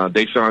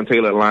Deshaun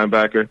Taylor,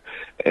 linebacker,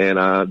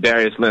 and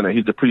Darius Leonard.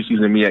 He's the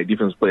preseason MEAC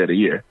Defensive Player of the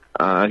Year.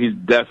 He's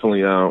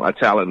definitely a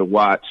talent to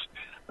watch.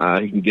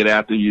 He can get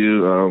after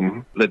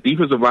you. The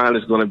defensive line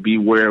is going to be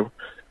where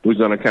we're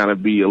going to kind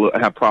of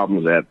have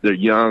problems at. They're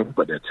young,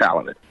 but they're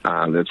talented.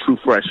 They're true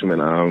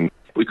freshmen.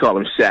 We call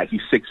him Shaq.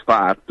 He's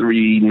 6'5",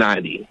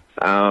 390.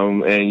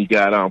 And you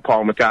got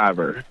Paul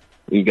McIver.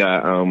 You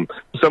got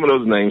some of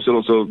those names.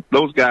 So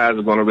those guys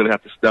are going to really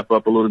have to step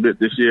up a little bit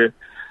this year.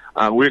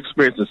 We're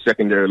experiencing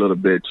secondary a little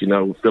bit.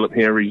 Philip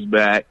Henry's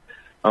back,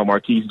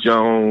 Marquise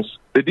Jones.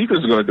 The defense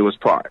is going to do its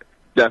part.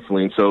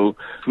 Definitely. So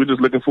we're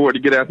just looking forward to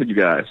get after you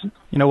guys.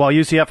 You know, while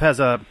UCF has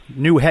a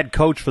new head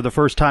coach for the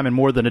first time in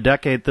more than a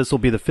decade, this will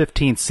be the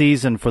 15th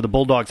season for the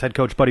Bulldogs head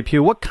coach, Buddy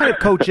Pugh. What kind of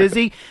coach is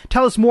he?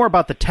 Tell us more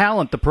about the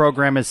talent the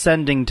program is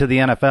sending to the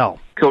NFL.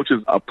 Coach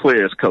is a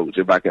player's coach,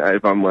 if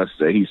I must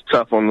say. He's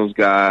tough on those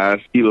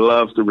guys. He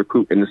loves to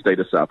recruit in the state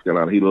of South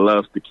Carolina. He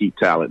loves to keep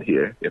talent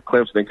here. If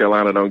Clemson and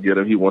Carolina don't get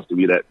him, he wants to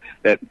be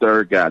that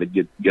third guy to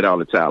get all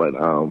the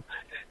talent.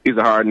 He's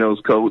a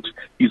hard-nosed coach.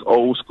 He's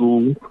old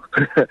school.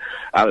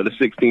 Out of the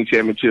 16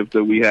 championships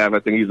that we have, I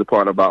think he's a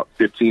part of about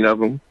 15 of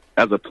them.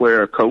 As a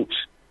player, coach,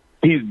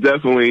 he's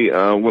definitely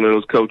one of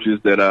those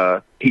coaches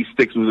that he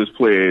sticks with his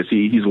players.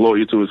 He's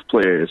loyal to his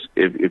players.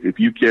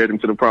 If you carried him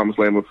to the promised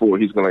land before,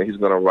 he's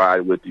gonna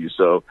ride with you.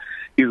 So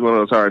he's one of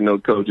those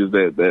hard-nosed coaches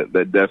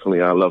that definitely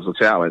loves the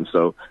challenge.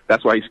 So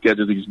that's why he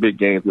schedules these big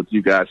games with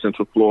you guys,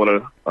 Central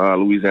Florida,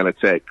 Louisiana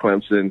Tech,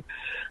 Clemson.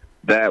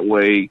 That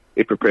way,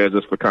 it prepares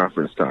us for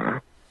conference time.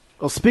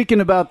 Well, speaking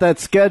about that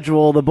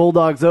schedule, the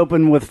Bulldogs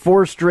open with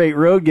 4 straight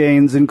road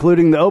games,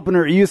 including the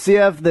opener at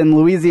UCF, then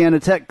Louisiana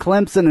Tech,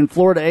 Clemson, and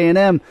Florida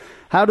A&M.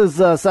 How does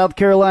South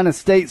Carolina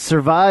State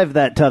survive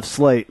that tough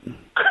slate?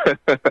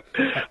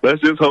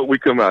 Let's just hope we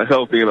come out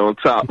healthy and on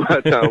top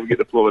by the time we get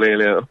to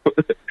Florida A&M.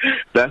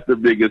 That's the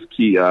biggest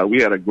key.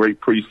 We had a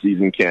great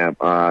preseason camp.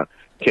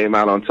 Came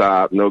out on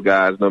top, no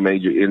guys, no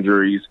major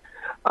injuries.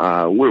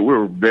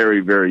 We're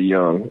very, very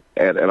young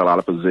at a lot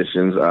of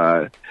positions.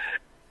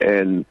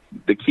 And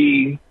the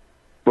key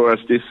for us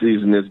this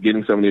season is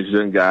getting some of these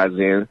young guys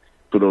in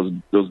for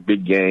those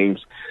big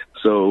games.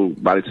 So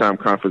by the time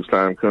conference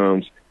time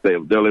comes,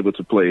 they're able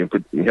to play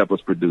and help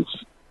us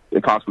produce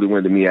and possibly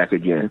win the MEAC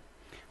again.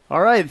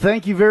 All right,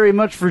 thank you very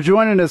much for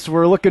joining us.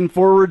 We're looking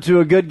forward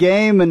to a good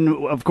game,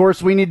 and of course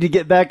we need to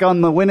get back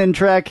on the winning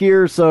track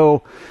here,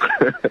 so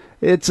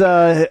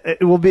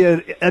it will be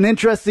an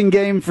interesting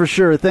game for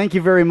sure. Thank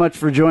you very much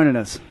for joining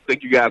us.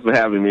 Thank you guys for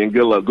having me, and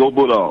good luck. Go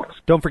Bulldogs.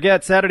 Don't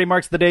forget, Saturday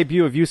marks the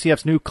debut of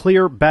UCF's new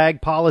clear bag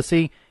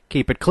policy.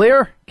 Keep it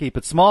clear, keep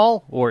it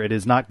small, or it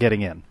is not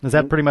getting in. Does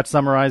that pretty much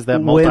summarize that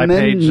multi-page?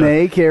 Women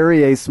may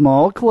carry a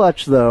small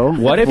clutch, though.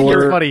 What if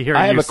It's funny hearing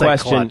I have you a say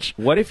question. clutch.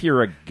 What if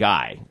you're a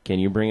guy? Can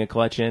you bring a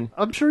clutch in?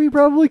 I'm sure you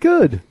probably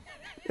could.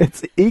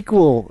 It's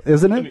equal,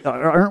 isn't it?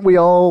 Aren't we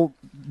all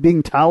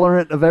being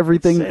tolerant of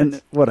everything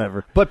and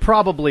whatever? But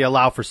probably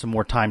allow for some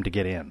more time to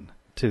get in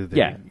to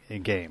the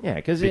game. Yeah,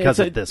 because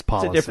of this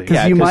policy.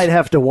 Because you might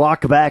have to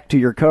walk back to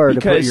your car to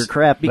put your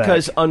crap back.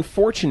 Because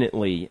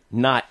unfortunately,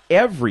 not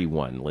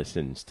everyone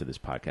listens to this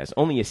podcast.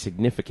 Only a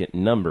significant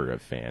number of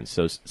fans.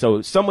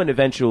 So someone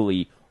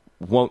eventually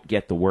won't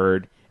get the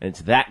word, and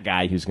it's that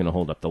guy who's going to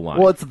hold up the line.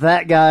 Well, it's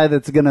that guy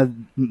that's going to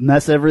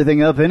mess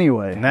everything up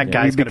anyway. And that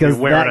guy's going to be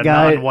wearing a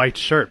non-white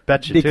shirt.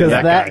 Bet you because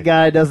too. that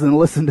guy doesn't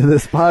listen to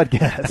this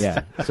podcast.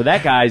 Yeah. So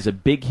that guy's a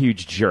big,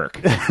 huge jerk.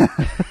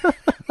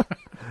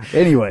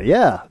 Anyway,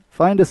 yeah.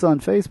 Find us on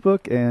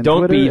Facebook and Don't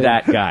Twitter be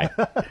that guy.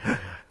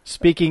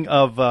 Speaking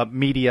of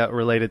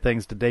media-related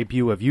things, the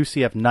debut of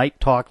UCF Night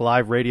Talk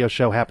live radio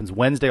show happens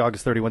Wednesday,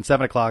 August 31,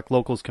 7 o'clock.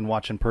 Locals can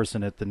watch in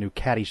person at the new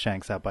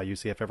Caddyshanks out by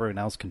UCF. Everyone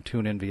else can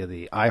tune in via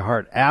the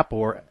iHeart app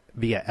or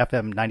via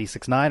FM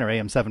 96.9 or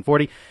AM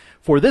 740.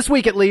 For this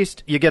week, at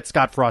least, you get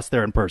Scott Frost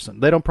there in person.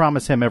 They don't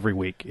promise him every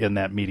week in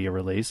that media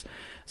release.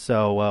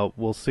 So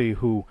we'll see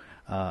who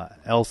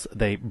else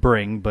they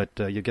bring, but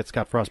you get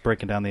Scott Frost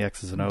breaking down the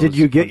X's and O's. Did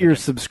you get your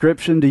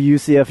subscription to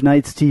UCF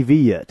Nights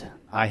TV yet?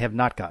 I have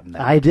not gotten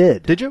that. I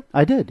did. Did you?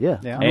 I did, yeah.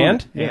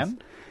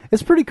 And?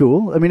 It's pretty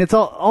cool. I mean, it's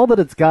all that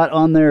it's got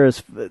on there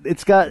is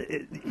it's got.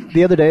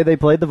 The other day they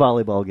played the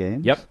volleyball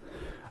game. Yep.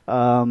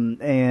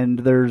 And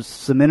there's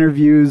some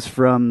interviews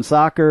from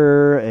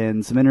soccer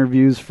and some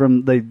interviews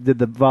from they did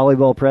the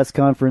volleyball press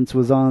conference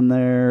was on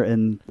there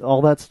and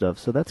all that stuff.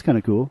 So that's kind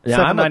of cool. Yeah,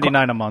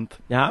 $7.99 a month.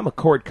 Now I'm a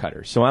cord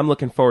cutter, so I'm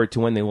looking forward to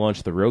when they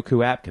launch the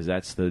Roku app because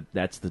that's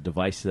the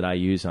device that I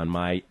use on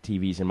my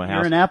TVs in my house.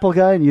 You're an Apple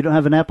guy and you don't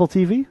have an Apple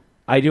TV?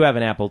 I do have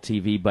an Apple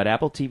TV, but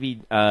Apple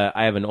TV,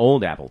 I have an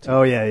old Apple TV.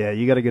 Oh yeah,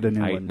 you got to get a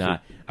new one.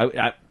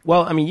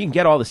 Well, I mean, you can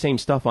get all the same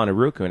stuff on a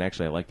Roku, and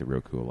actually, I like the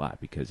Roku a lot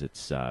because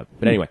it's. But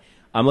anyway,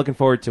 I'm looking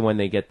forward to when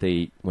they get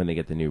the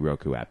new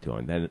Roku app to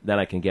them. Then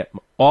I can get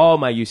all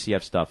my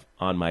UCF stuff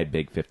on my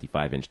big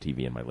 55-inch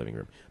TV in my living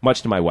room,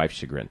 much to my wife's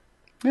chagrin.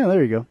 Yeah,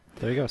 there you go.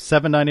 There you go.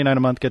 $7.99 a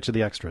month gets you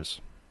the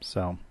extras.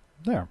 So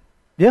there.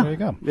 Yeah, there you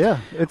go. Yeah,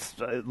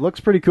 it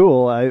looks pretty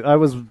cool.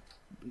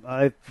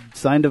 I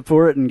signed up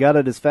for it and got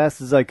it as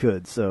fast as I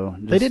could. So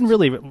they didn't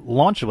really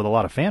launch it with a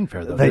lot of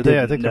fanfare, though. Did they?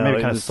 I think they're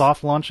maybe kind of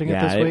soft launching it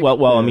this week.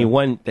 Well, I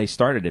mean, they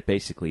started it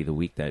basically the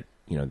week that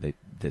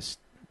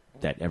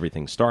that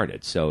everything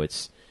started. So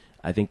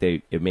I think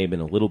it may have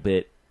been a little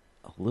bit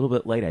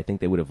late. I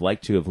think they would have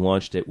liked to have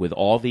launched it with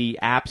all the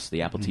apps,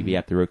 the Apple TV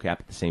app, the Roku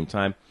app at the same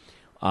time,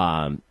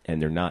 and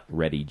they're not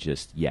ready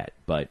just yet.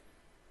 But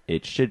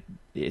it's going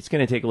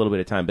to take a little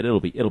bit of time, but it'll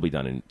be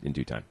done in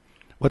due time.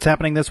 What's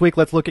happening this week?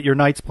 Let's look at your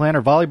night's planner.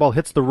 Volleyball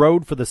hits the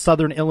road for the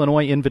Southern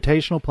Illinois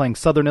Invitational, playing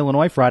Southern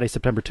Illinois Friday,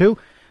 September 2.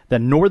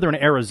 Then Northern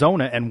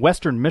Arizona and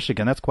Western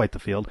Michigan, that's quite the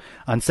field,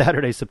 on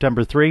Saturday,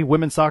 September 3.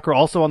 Women's soccer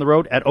also on the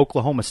road at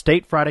Oklahoma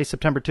State, Friday,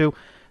 September 2.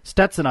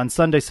 Stetson on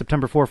Sunday,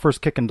 September 4,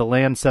 first kick in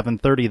DeLand,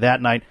 7:30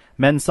 that night.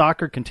 Men's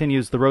soccer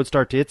continues the road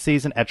start to its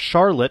season at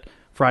Charlotte,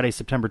 Friday,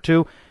 September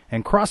 2.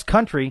 And cross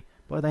country,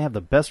 boy, they have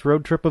the best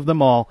road trip of them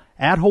all,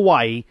 at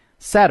Hawaii,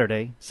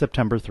 Saturday,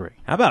 September 3.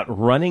 How about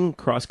running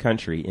cross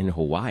country in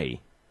Hawaii?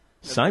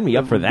 Sign me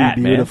up for It'd be that,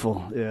 beautiful.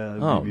 man. Yeah,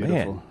 it'd Oh, be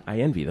beautiful. man. I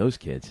envy those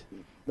kids.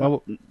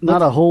 Well,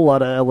 not a whole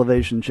lot of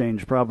elevation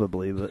change,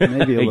 probably, but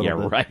maybe a little Yeah,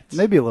 bit. right.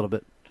 Maybe a little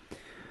bit.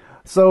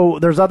 So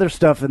there's other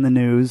stuff in the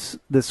news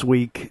this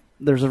week.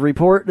 There's a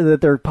report that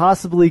there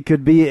possibly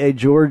could be a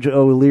George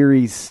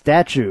O'Leary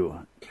statue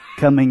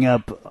coming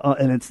up,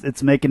 and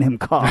it's making him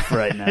cough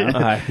right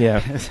now.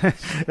 Yeah.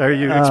 Are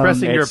you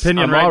expressing your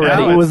opinion I'm right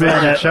already- now? Was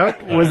that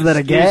a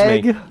Excuse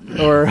gag?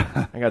 me. Or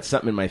I got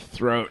something in my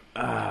throat.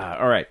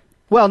 All right.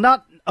 Well,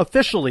 not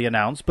officially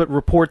announced, but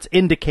reports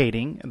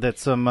indicating that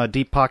some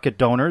deep pocket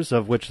donors,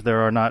 of which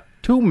there are not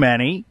too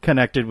many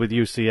connected with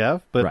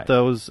UCF, but Right.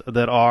 those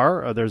that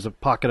are, there's a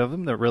pocket of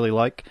them that really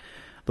like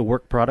the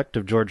work product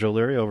of George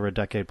O'Leary over a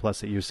decade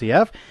plus at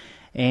UCF.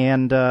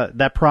 And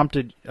that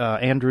prompted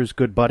Andrew's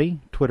good buddy,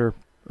 Twitter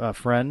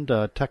friend,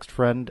 text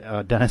friend,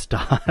 Dennis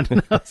Don,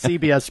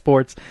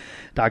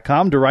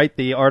 CBSSports.com, to write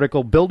the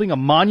article, Building a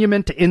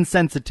Monument to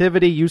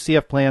Insensitivity,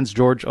 UCF Plans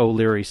George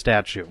O'Leary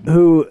Statue.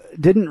 who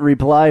didn't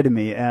reply to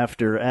me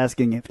after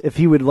asking if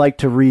he would like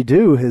to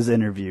redo his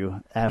interview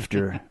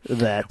after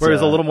that. Where he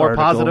was a little more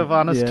article, positive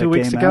on us 2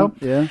 weeks came ago. out.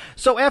 Yeah.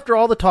 So after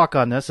all the talk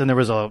on this, and there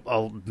was a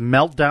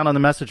meltdown on the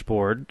message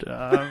board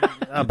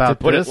about To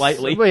put it this.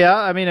 lightly. Well, yeah,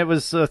 I mean, it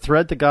was a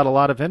thread that got a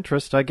lot of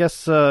interest. I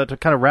guess to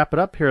kind of wrap it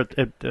up here at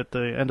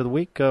the end of the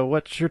week,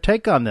 what's your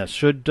take on this?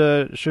 Should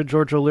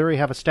George O'Leary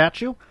have a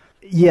statue?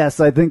 Yes,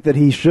 I think that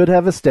he should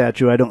have a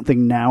statue. I don't think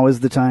now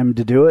is the time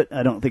to do it.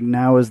 I don't think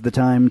now is the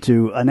time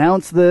to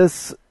announce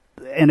this.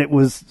 And it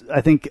was,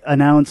 I think,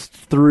 announced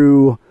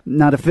through,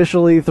 not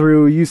officially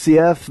through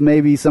UCF.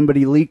 Maybe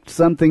somebody leaked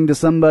something to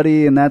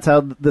somebody, and that's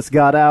how this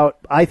got out.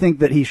 I think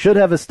that he should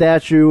have a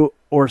statue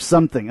or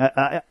something.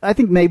 I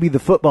think maybe the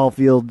football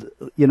field,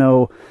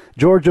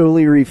 George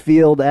O'Leary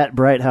Field at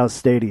Bright House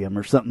Stadium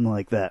or something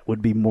like that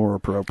would be more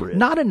appropriate.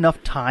 Not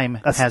enough time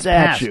A has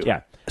statue. passed.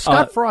 Yeah.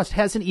 Scott Frost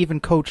hasn't even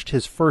coached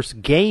his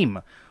first game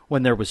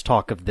when there was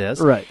talk of this.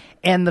 Right.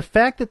 And the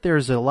fact that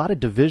there's a lot of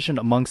division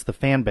amongst the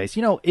fan base.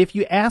 If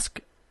you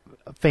ask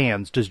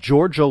fans, does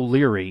George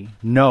O'Leary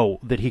know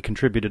that he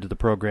contributed to the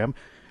program?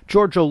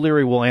 George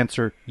O'Leary will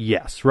answer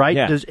yes, right?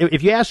 Yeah.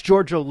 If you ask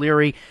George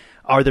O'Leary,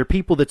 are there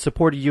people that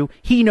supported you?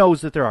 He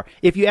knows that there are.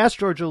 If you ask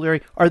George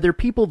O'Leary, are there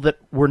people that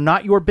were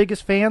not your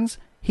biggest fans?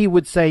 He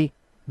would say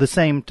the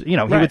same, he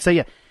would say,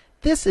 yeah.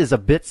 This is a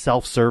bit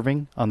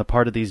self-serving on the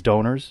part of these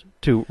donors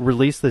to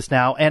release this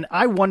now. And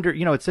I wonder,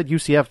 it said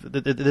UCF,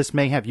 this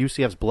may have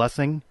UCF's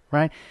blessing,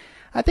 right?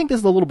 I think this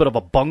is a little bit of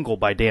a bungle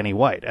by Danny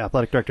White,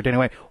 athletic director Danny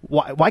White.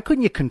 Why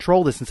couldn't you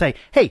control this and say,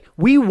 hey,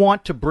 we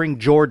want to bring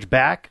George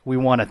back. We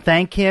want to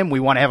thank him. We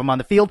want to have him on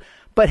the field.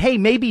 But, hey,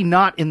 maybe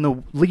not in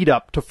the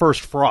lead-up to First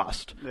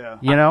Frost.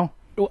 Yeah.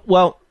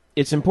 Well,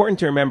 it's important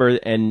to remember,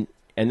 and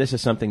this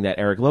is something that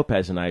Eric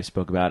Lopez and I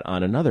spoke about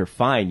on another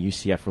fine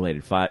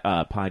UCF-related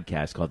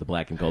podcast called the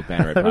Black and Gold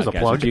Banneret That was a podcast,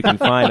 plug. which you can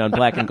find on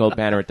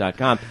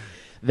blackandgoldbanneret.com,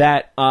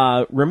 that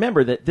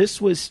remember that this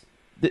was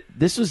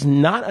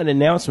not an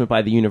announcement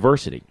by the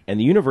university, and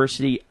the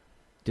university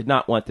did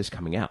not want this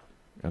coming out.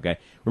 Okay,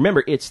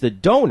 remember, it's the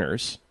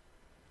donors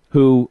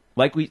who,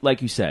 like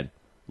you said,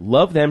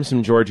 love them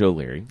some George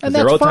O'Leary, because And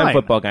they're that's old-time fine.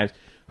 football guys.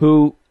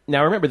 Who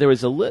now remember there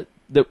was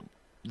the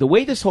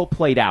way this whole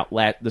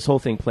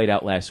thing played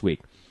out last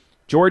week.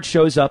 George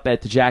shows up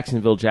at the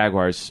Jacksonville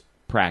Jaguars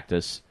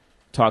practice,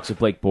 talks with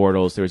Blake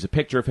Bortles. There was a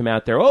picture of him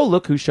out there. Oh,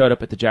 look who showed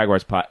up at the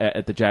Jaguars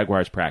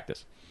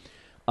practice.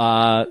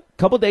 A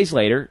couple days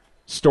later,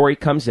 story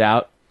comes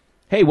out.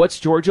 Hey, what's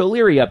George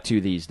O'Leary up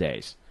to these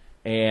days?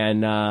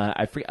 And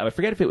I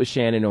forget if it was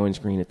Shannon Owens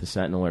Green at the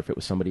Sentinel or if it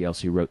was somebody else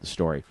who wrote the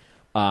story.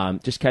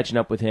 Just catching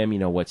up with him.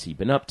 What's he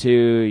been up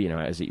to?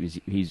 As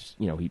he's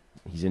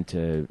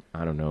into,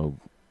 I don't know,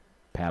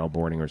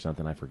 paddleboarding or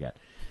something. I forget.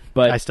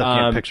 But I still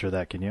can't picture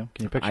that. Can you?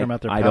 Can you picture him out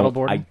there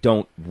paddleboarding? I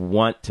don't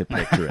want to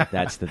picture it.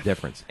 That's the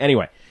difference.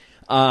 Anyway,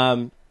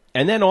 and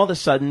then all of a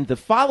sudden, the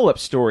follow-up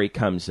story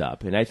comes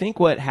up. And I think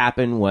what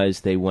happened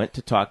was they went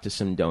to talk to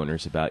some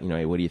donors about,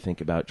 hey, what do you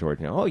think about George?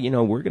 We're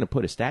going to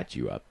put a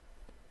statue up.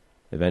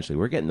 Eventually,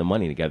 we're getting the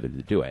money together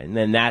to do it. And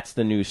then that's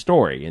the news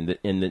story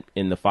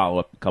in the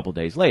follow-up a couple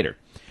days later.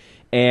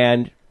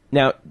 And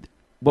now,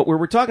 what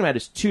we're talking about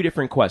is two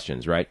different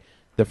questions, right?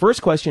 The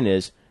first question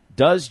is,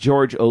 does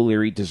George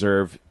O'Leary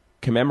deserve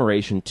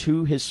commemoration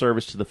to his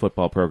service to the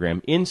football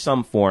program in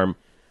some form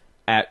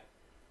at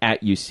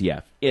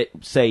UCF?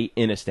 Say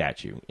in a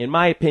statue. In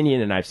my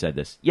opinion, and I've said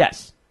this,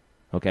 yes.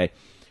 Okay.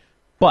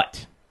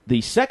 But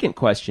the second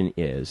question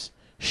is,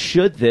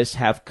 should this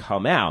have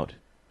come out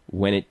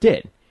when it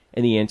did?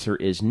 And the answer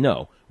is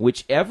no.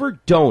 Whichever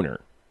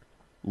donor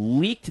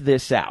leaked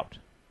this out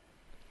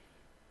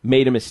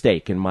made a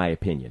mistake, in my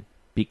opinion.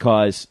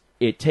 because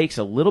it takes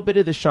a little bit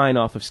of the shine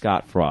off of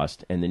Scott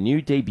Frost and the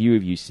new debut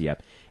of UCF.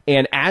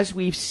 And as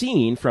we've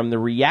seen from the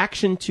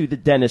reaction to the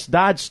Dennis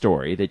Dodd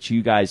story that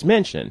you guys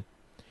mentioned,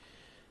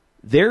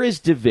 there is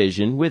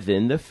division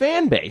within the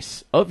fan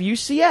base of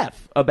UCF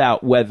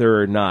about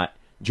whether or not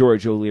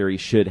George O'Leary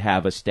should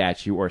have a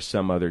statue or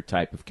some other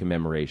type of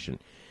commemoration.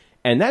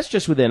 And that's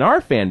just within our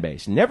fan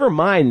base. Never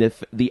mind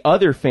the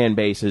other fan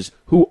bases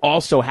who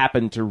also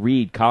happen to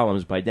read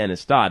columns by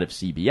Dennis Dodd of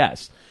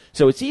CBS.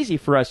 So it's easy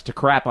for us to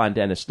crap on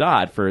Dennis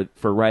Dodd for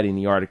writing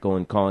the article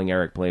and calling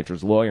Eric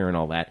Blanchard's lawyer and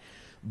all that.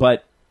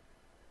 But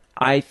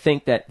I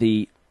think that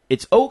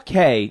it's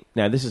okay.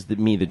 Now, this is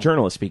me, the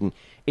journalist speaking.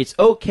 It's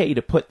okay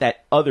to put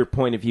that other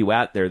point of view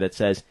out there that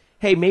says,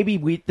 hey,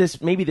 maybe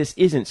this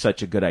isn't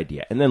such a good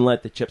idea, and then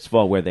let the chips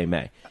fall where they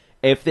may.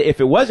 If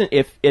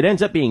it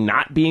ends up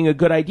not being a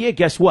good idea,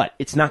 guess what?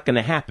 It's not going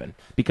to happen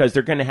because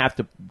they're going to have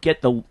to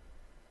get the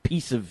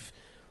piece of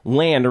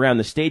land around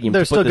the stadium.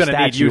 They're to put still going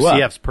to need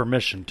UCF's up.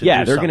 permission to Yeah,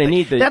 do they're something. going to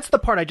need the. That's the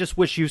part I just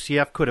wish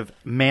UCF could have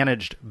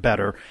managed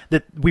better.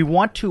 That we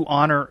want to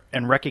honor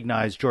and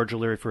recognize George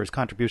O'Leary for his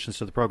contributions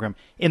to the program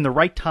in the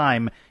right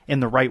time,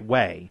 in the right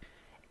way.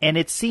 And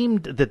it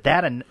seemed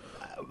that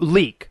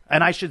leak,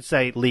 and I should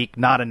say leak,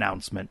 not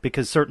announcement,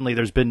 because certainly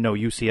there's been no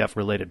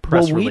UCF-related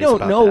press release about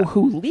that. Well, we don't know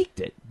who leaked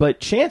it,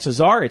 but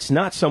chances are it's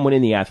not someone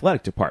in the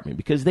athletic department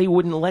because they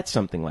wouldn't let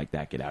something like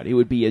that get out. It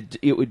would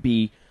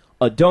be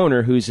a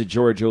donor who's a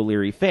George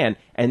O'Leary fan,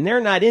 and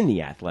they're not in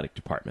the athletic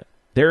department.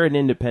 They're an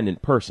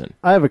independent person.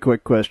 I have a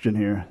quick question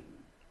here.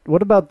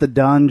 What about the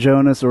Don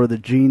Jonas or the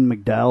Gene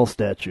McDowell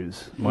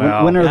statues?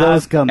 Well, when are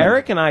those coming?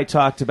 Eric and I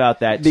talked about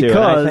that, too.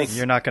 Because and I think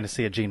you're not going to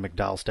see a Gene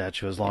McDowell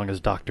statue as long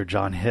as Dr.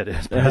 John Hitt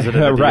is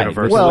president of the right.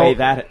 university.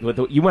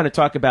 Well, You want to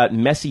talk about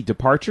messy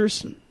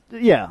departures?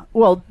 Yeah.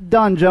 Well,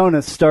 Don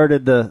Jonas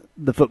started the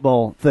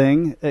football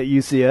thing at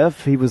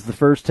UCF. He was the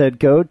first head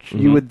coach. Mm-hmm.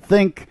 You would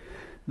think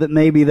that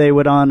maybe they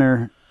would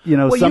honor,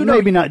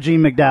 maybe not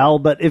Gene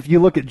McDowell, but if you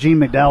look at Gene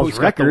McDowell's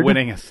record, the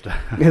winningest.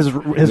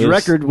 his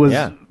record was,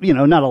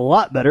 not a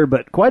lot better,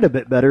 but quite a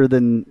bit better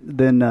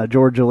than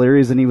George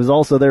O'Leary's, and he was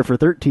also there for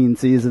 13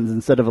 seasons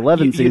instead of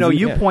 11 seasons.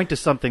 You point to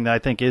something that I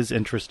think is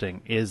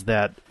interesting, is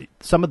that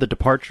some of the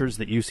departures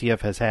that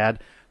UCF has had,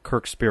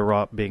 Kirk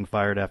Spearraw being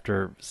fired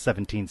after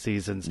 17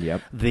 seasons,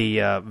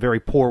 the very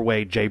poor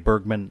way Jay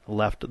Bergman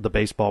left the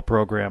baseball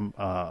program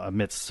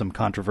amidst some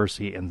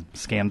controversy and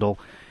scandal.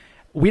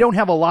 We don't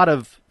have a lot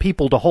of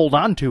people to hold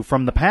on to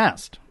from the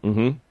past.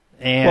 Mm-hmm.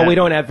 And we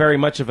don't have very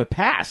much of a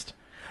past.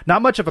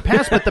 Not much of a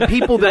past, but the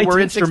people that were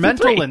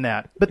instrumental in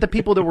that. The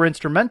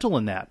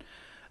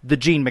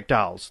Gene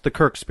McDowells, the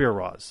Kirk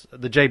Spearraws,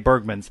 the Jay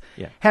Bergmans,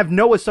 have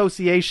no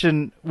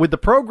association with the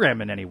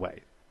program in any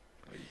way.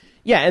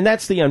 Yeah, and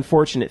that's the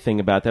unfortunate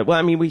thing about that. Well,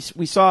 I mean, we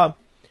saw.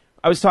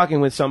 I was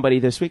talking with somebody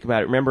this week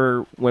about it.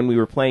 Remember when we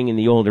were playing in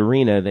the old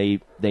arena?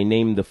 They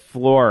named the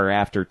floor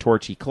after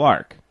Torchy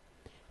Clark.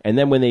 And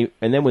then when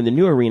the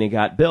new arena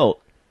got built,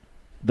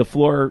 the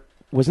floor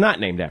was not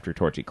named after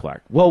Torchy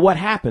Clark. Well, what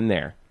happened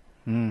there?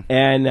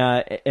 And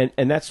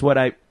that's what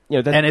I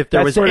and if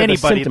there was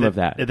anybody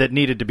that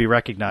needed to be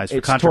recognized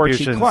for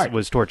contributions,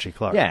 was Torchy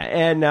Clark. Yeah,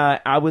 and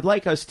I would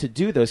like us to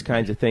do those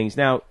kinds of things.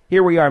 Now,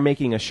 here we are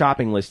making a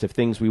shopping list of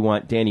things we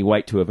want Danny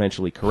White to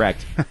eventually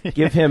correct.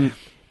 Give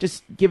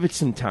it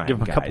some time, give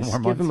him guys. A couple more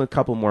months. Give him a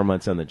couple more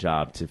months on the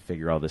job to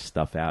figure all this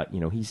stuff out.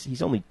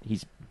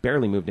 He's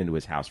barely moved into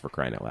his house, for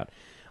crying out loud.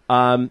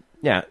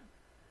 Yeah,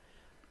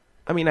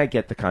 I mean, I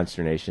get the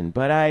consternation,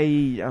 but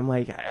I'm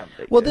like...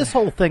 Well, this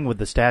whole thing with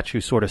the statue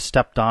sort of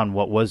stepped on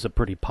what was a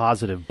pretty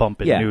positive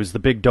bump in news. The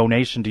big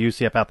donation to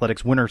UCF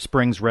Athletics. Winter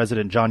Springs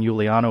resident John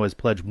Giuliano has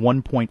pledged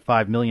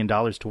 $1.5 million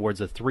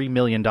towards a $3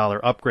 million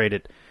upgrade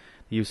at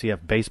the UCF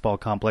baseball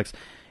complex.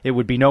 It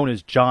would be known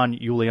as John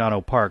Giuliano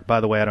Park.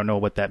 By the way, I don't know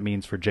what that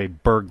means for Jay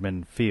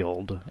Bergman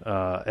Field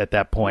at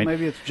that point. Well,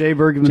 maybe it's Jay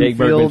Bergman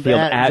Field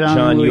at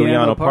John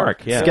Giuliano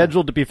Park. Yeah.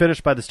 Scheduled to be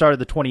finished by the start of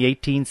the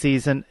 2018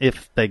 season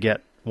if they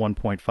get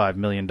 $1.5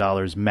 million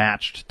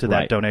matched to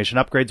that donation.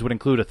 Upgrades would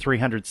include a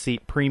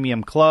 300-seat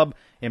premium club,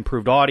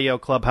 improved audio,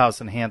 clubhouse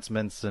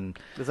enhancements. And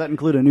does that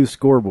include a new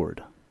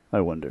scoreboard,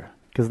 I wonder?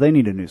 Because they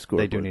need a new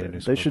scoreboard. They do need a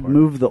new scoreboard. They should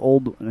move the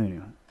old...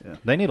 Anyway. Yeah.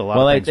 They need a lot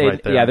of things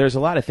right there. Yeah, there's a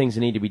lot of things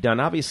that need to be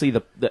done. Obviously,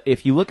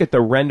 if you look at the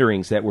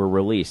renderings that were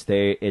released,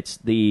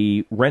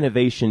 the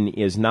renovation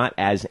is not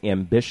as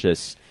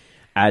ambitious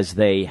as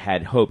they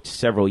had hoped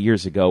several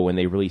years ago when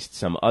they released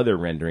some other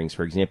renderings.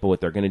 For example,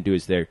 what they're going to do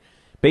is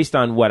based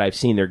on what I've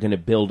seen, they're going to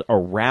build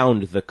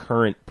around the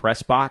current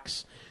press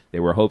box.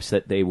 There were hopes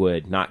that they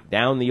would knock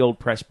down the old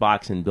press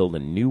box and build a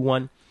new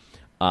one,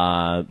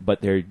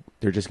 but they're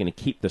just going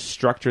to keep the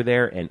structure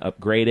there and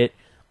upgrade it.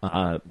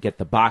 Get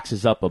the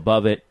boxes up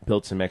above it,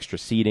 build some extra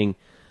seating.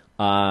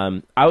 I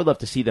would love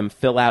to see them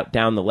fill out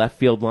down the left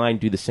field line,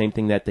 do the same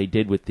thing that they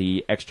did with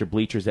the extra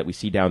bleachers that we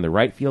see down the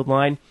right field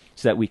line,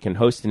 so that we can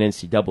host an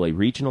NCAA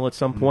regional at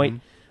some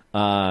point.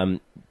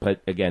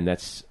 But again,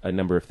 that's a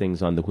number of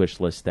things on the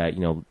wish list that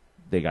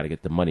they got to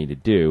get the money to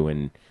do,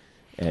 and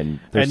And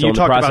they're And still you in the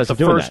talked about process the of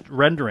doing first that.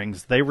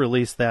 renderings. They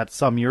released that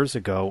some years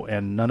ago,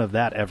 and none of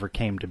that ever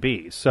came to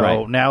be. So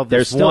Right. now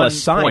there's this still a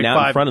sign out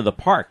in 1.5 front of the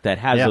park that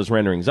has Yeah. those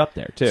renderings up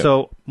there, too.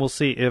 So we'll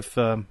see if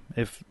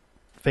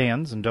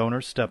fans and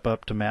donors step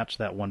up to match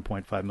that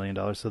 $1.5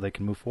 million so they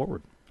can move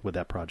forward with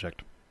that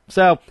project.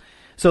 So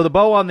the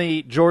bow on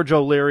the George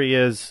O'Leary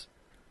is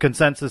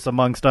consensus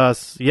amongst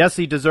us. Yes,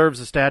 he deserves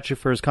a statue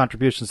for his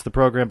contributions to the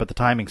program, but the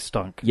timing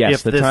stunk. Yes,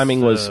 If the this,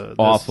 timing was this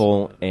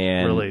awful,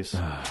 and release.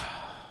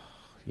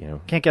 you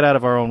know, Can't get out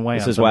of our own way.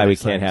 this on is some why of we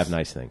these can't things. have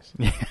nice things.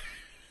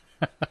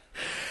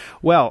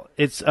 Well,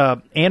 it's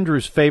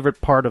Andrew's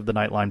favorite part of the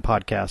Knightline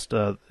podcast.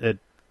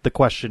 The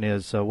question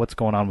is, what's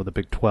going on with the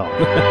Big 12?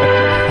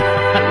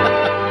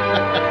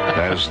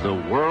 As the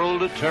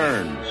world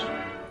turns.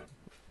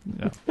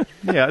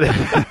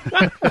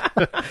 Yeah.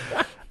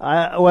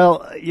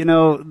 Well, you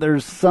know,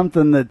 there's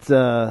something that.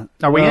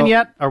 Are we in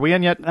yet? Are we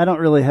in yet? I don't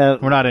really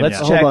have. We're not in Let's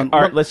yet. check. Hold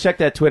on. Let's check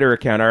that Twitter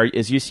account.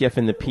 Is UCF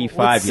in the P5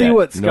 Let's yet? see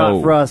what Scott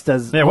No. Frost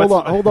has. Yeah,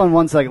 hold on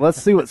 1 second.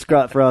 Let's see what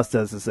Scott Frost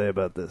has to say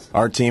about this.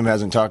 Our team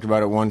hasn't talked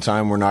about it one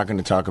time. We're not going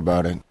to talk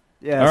about it.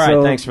 Yeah. All right,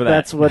 so thanks for that.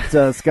 That's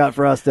what Scott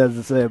Frost has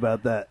to say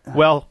about that.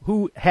 Well,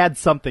 who had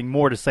something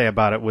more to say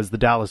about it was the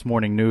Dallas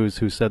Morning News,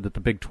 who said that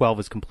the Big 12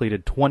 has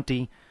completed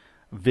 20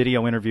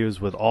 video interviews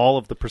with all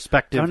of the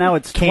prospective So now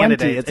it's 20.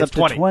 candidates. It's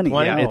up to 20.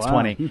 Yeah, Oh, it's wow.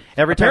 20.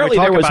 Every time Apparently we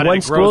talk there was about one it,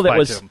 it school grows that by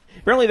was. two.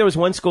 Apparently there was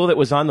one school that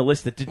was on the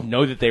list that didn't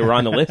know that they were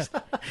on the list.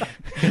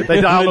 They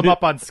dial them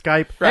up on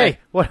Skype. Right. Hey,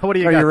 what do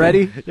you Are got? you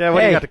ready? Yeah, what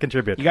do Hey, you got to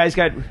contribute? You guys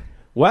got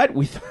what?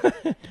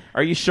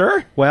 Are you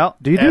sure? Well,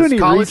 Do you do as any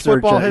college research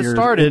football at has your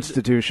started,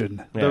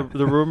 institution? Yeah.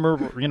 the rumor,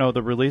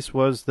 the release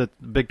was that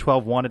the Big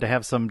 12 wanted to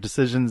have some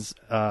decisions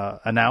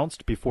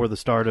announced before the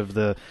start of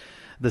the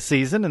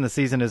season, and the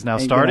season is now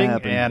Ain't gonna starting.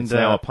 happen. And It's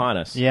now upon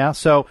us. Yeah,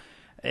 so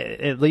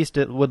at least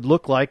it would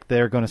look like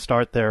they're going to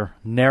start their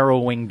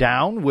narrowing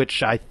down,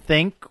 which I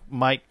think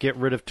might get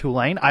rid of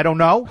Tulane. I don't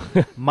know.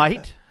 It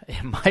might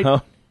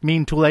Oh.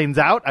 mean Tulane's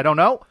out. I don't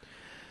know.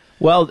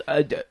 Well,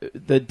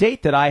 the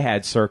date that I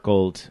had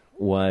circled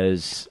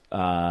was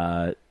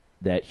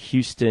that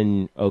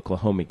Houston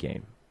Oklahoma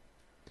game,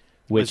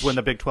 which Was when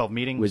the Big 12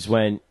 meeting was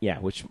when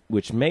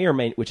which may or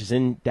may which is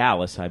in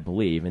Dallas, I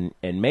believe,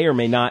 and may or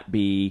may not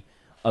be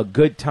a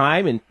good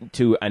time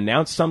to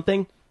announce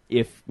something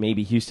if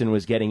maybe Houston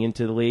was getting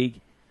into the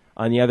league.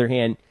 On the other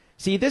hand,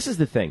 see, this is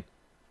the thing.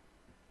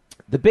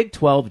 The Big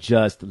 12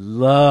 just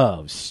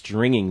loves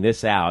stringing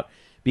this out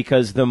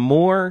because the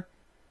more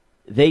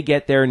they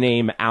get their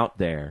name out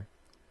there,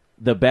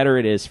 the better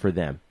it is for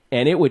them.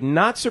 And it would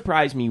not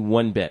surprise me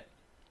one bit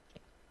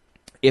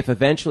if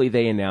eventually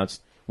they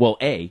announced, well,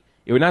 A,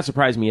 it would not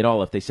surprise me at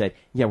all if they said,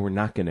 yeah, we're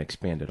not going to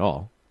expand at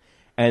all.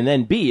 And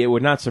then B, it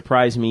would not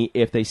surprise me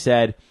if they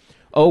said,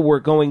 oh, we're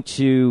going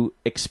to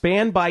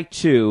expand by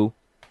 2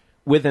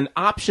 with an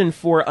option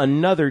for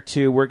another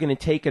 2. We're going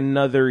to take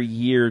another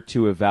year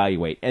to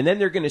evaluate. And then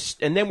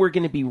we're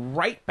going to be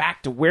right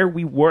back to where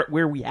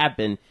we have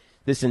been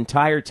this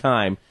entire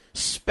time,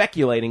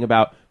 speculating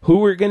about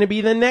who are going to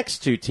be the next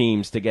 2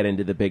 teams to get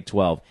into the Big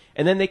 12.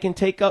 And then they can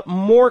take up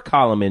more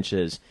column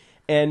inches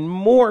and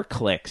more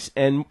clicks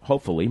and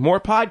hopefully more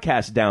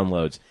podcast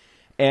downloads.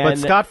 And But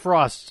Scott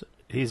Frost,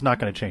 he's not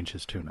going to change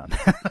his tune on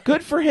that.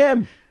 good for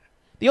him.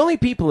 The only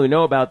people who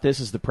know about this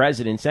is the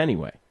presidents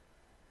anyway.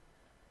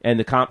 And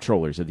the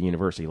comptrollers of the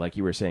university, like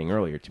you were saying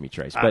earlier to me,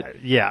 Trace. But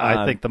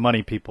I think the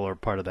money people are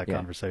part of that yeah.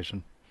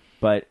 conversation.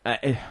 But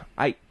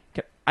I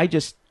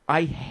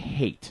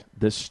hate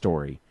this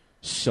story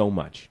so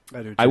much. I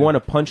do too. I want to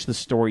punch the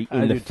story I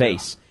in the do too.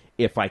 face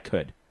if I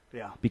could.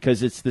 Yeah. Because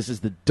this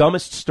is the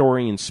dumbest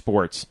story in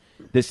sports.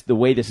 The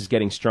way this is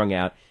getting strung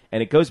out,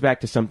 and it goes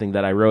back to something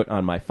that I wrote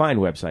on my fine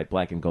website,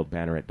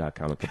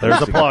 blackandgoldbanneret.com.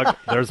 There's a plug.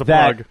 There's a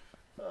That- plug.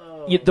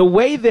 The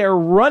way they're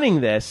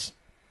running this,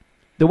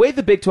 the way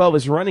the Big 12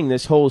 is running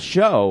this whole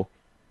show,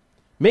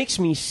 makes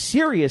me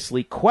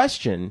seriously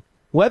question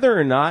whether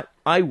or not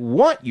I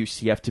want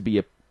UCF to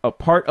be a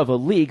part of a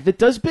league that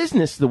does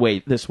business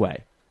this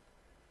way.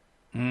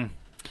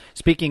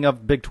 Speaking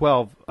of Big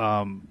 12,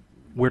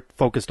 we're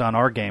focused on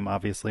our game,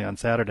 obviously, on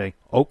Saturday.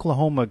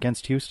 Oklahoma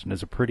against Houston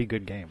is a pretty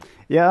good game.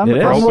 Yeah, I'm It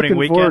is. looking Opening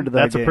forward weekend, to that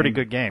that's game. a pretty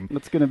good game.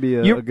 It's going to be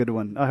You- a good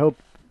one. I hope.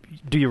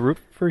 Do you root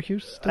for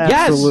Houston?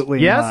 Yes. Absolutely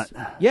Yes.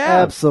 not.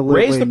 Yeah, Absolutely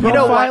raise the not. You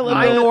know what?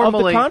 profile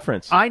of the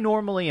conference. I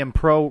normally am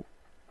pro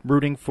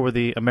rooting for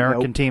the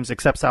American Nope. teams,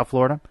 except South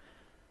Florida.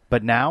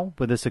 But now,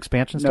 with this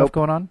expansion stuff Nope.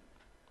 going on,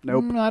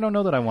 Nope. I don't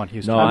know that I want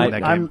Houston No, to win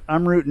that game.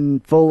 I'm rooting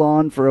full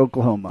on for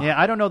Oklahoma. Yeah,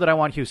 I don't know that I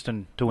want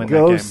Houston to win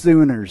Go that game.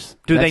 Sooners.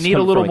 Do they That's need a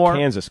coming little from more?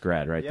 Kansas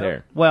grad right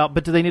there. Well,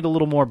 but do they need a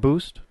little more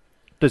boost?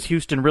 Does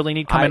Houston really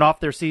need, coming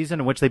off their season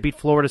in which they beat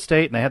Florida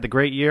State and they had the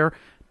great year,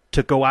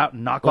 to go out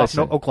and knock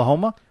Listen. off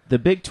Oklahoma? The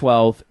Big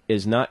 12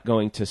 is not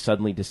going to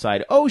suddenly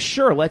decide, oh,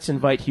 sure, let's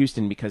invite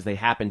Houston because they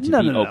happen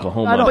to beat No.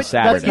 Oklahoma I don't- on that's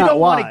Saturday. You not don't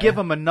want why. to give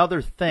them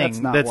another That's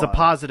thing not that's a why.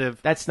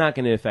 positive. That's not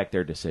going to affect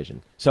their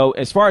decision. So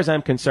as far as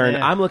I'm concerned,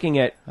 Yeah. I'm looking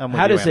at I'm with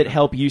how you, does it Andrew.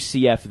 help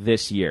UCF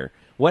this year?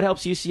 What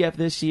helps UCF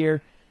this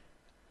year?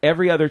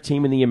 every other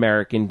team in the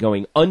American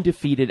going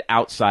undefeated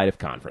outside of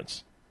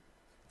conference.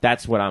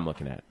 That's what I'm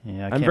looking at.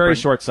 Yeah, I'm very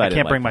short-sighted. I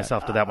can't like bring that.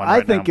 myself to that one.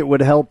 I think it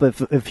would help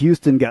if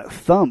Houston got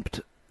thumped.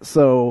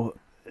 So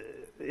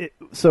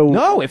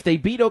no, if they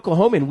beat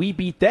Oklahoma and we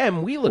beat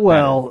them, we look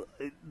well.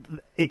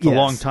 It's a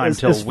long time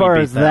till as far we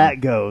beat as them. that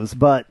goes.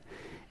 But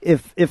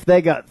if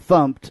they got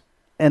thumped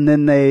and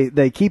then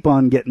they keep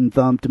on getting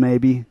thumped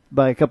maybe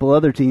by a couple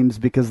other teams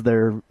because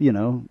they're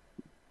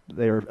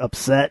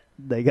upset,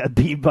 they got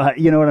beat by,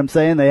 you know what I'm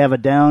saying? They have a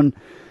down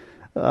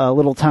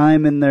little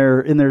time in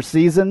their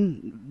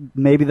season.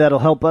 Maybe that'll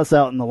help us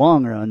out in the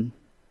long run.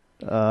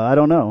 I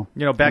don't know.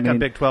 On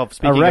Big 12.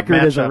 Speaking a record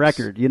of is a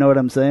record. You know what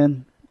I'm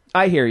saying?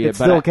 I hear you. It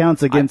still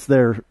counts against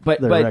their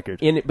record.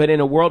 But in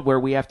a world where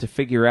we have to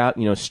figure out,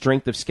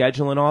 strength of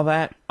schedule and all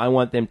that, I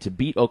want them to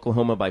beat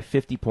Oklahoma by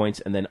 50 points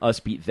and then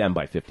us beat them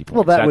by 50 points.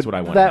 Well, that's what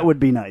I want. That would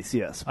be nice,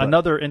 yes. But.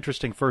 Another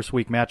interesting first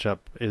week matchup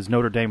is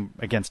Notre Dame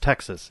against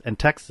Texas. And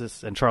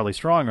Texas and Charlie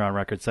Strong are on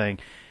record saying,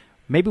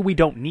 maybe we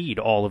don't need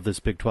all of this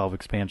Big 12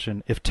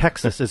 expansion if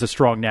Texas is a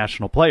strong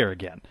national player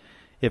again.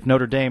 If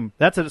Notre Dame,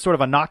 that's sort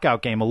of a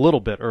knockout game a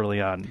little bit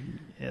early on.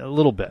 A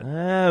little bit.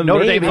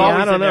 Notre Dame's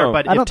always in there,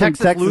 but I don't if think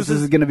Texas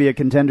loses, is going to be a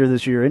contender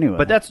this year anyway.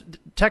 But that's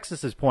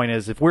Texas's point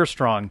is if we're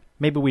strong,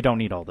 maybe we don't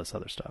need all this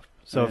other stuff.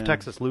 So if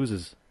Texas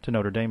loses to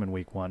Notre Dame in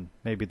week 1,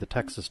 maybe the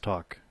Texas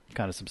talk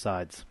kind of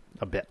subsides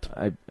a bit.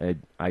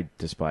 I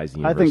despise the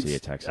University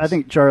of Texas. I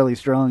think Charlie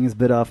Strong has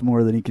bit off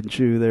more than he can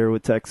chew there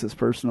with Texas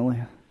personally.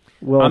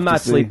 I'm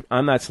not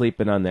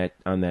sleeping on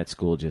that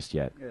school just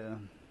yet. Yeah.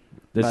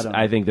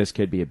 I think this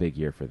could be a big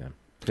year for them.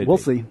 We'll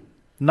see.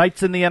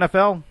 Knights in the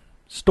NFL.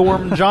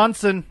 Storm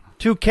Johnson,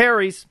 2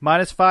 carries,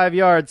 -5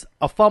 yards,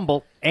 a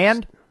fumble,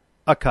 and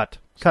a cut.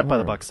 Cut by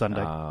the Bucs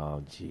Sunday.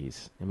 Oh,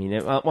 jeez. I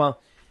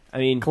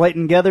mean,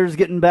 Clayton Geathers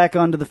getting back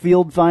onto the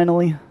field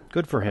finally.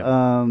 Good for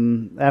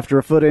him. After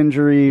a foot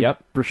injury,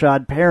 Yep.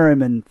 Brashad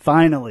Perriman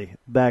finally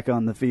back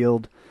on the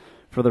field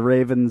for the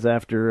Ravens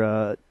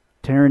after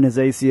tearing his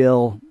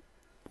ACL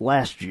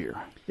last year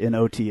in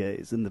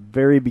OTAs in the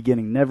very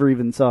beginning. Never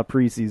even saw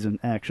preseason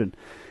action.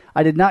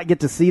 I did not get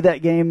to see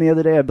that game the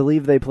other day. I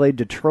believe they played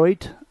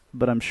Detroit,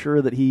 but I'm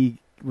sure that he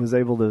was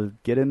able to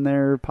get in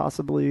there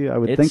possibly. I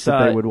would think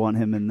that they would want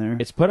him in there.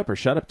 It's put up or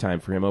shut up time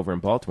for him over in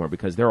Baltimore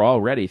because they're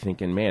already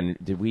thinking, man,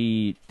 did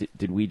we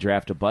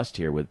draft a bust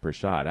here with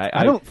Brashad?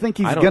 I don't think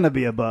he's going to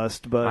be a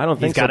bust, but I don't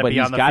think so, but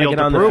he's got to get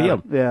on the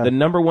field. Yeah. The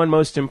number one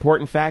most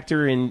important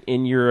factor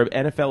in your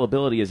NFL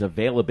ability is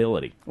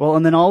availability. Well,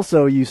 and then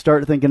also you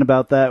start thinking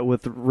about that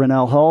with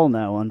Rennell Hall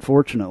now,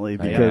 unfortunately,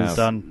 because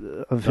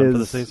of his for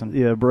the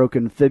season.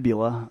 Broken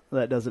fibula.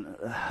 That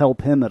doesn't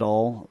help him at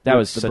all. That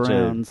was the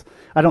Browns.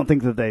 I don't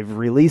think that they've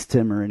released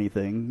him or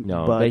anything.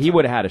 No, but he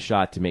would have had a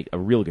shot to make a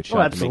real good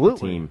shot to make the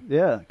team.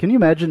 Yeah. Can you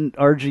imagine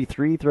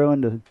RG3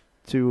 throwing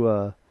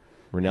to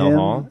Rennell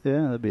Hall?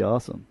 Yeah, that'd be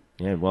awesome.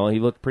 Yeah, well, he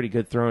looked pretty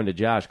good throwing to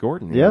Josh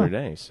Gordon the other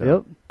day. So.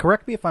 Yep.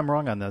 Correct me if I'm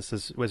wrong on this.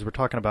 As we're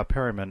talking about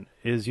Perryman,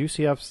 is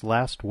UCF's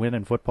last win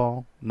in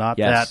football not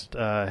that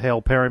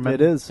Hale Perryman?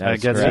 It is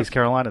against East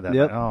Carolina.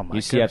 Oh my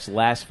UCF's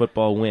last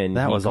football win.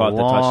 That was a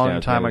long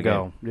time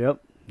ago.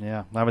 Yep.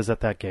 Yeah, I was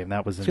at that game.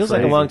 That was feels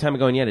like a long time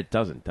ago, and yet it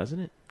doesn't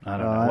it? I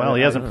don't know. Well,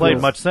 he hasn't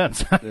played much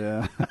since.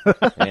 Yeah,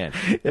 man,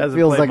 it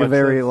feels like a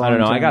very long. I don't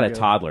know. Time I got ago. a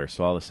toddler,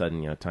 so all of a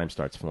sudden, time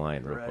starts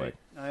flying real quick.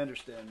 I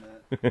understand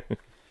that.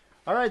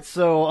 All right,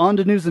 so on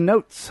to news and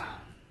notes.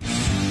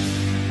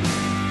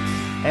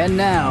 And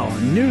now,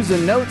 news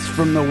and notes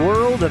from the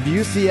world of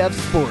UCF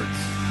sports.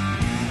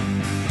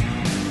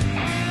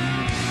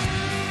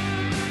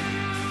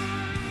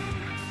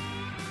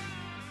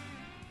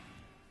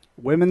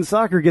 Women's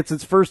soccer gets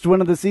its first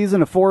win of the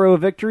season, a 4-0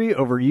 victory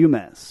over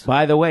UMass.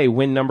 By the way,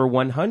 win number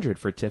 100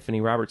 for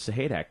Tiffany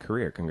Roberts-Sahadak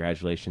career.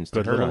 Congratulations to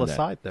her. Good little on that.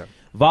 aside there.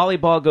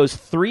 Volleyball goes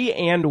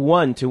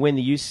 3-1 to win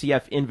the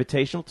UCF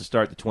Invitational to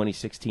start the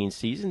 2016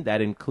 season. That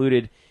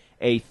included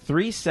a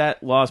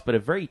 3-set loss, but a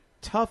very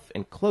tough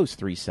and close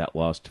 3-set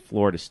loss to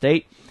Florida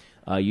State.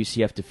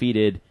 UCF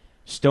defeated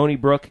Stony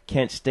Brook,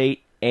 Kent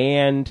State,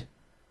 and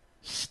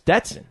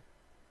Stetson.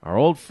 Our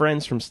old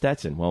friends from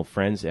Stetson. Well,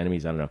 friends,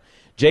 enemies, I don't know.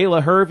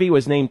 Jayla Hervey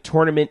was named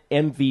tournament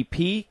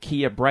MVP.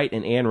 Kia Bright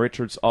and Ann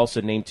Richards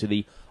also named to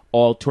the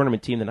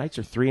all-tournament team. The Knights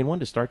are 3-1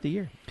 to start the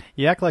year.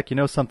 You act like you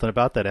know something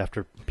about that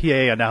after PA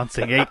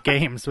announcing 8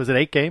 games. Was it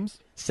 8 games?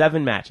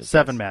 7 matches.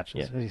 7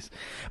 matches. Yeah.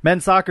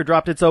 Men's soccer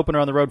dropped its opener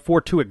on the road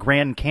 4-2 at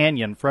Grand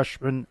Canyon.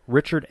 Freshman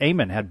Richard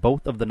Amon had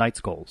both of the Knights'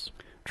 goals.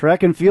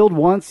 Track and Field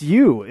wants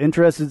you.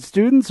 Interested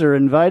students are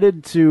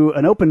invited to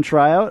an open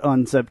tryout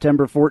on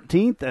September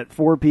 14th at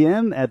 4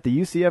 p.m. at the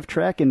UCF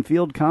Track and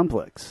Field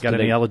Complex. Got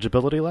any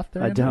eligibility left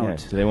there? I don't.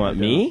 Yeah. Do they want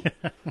me?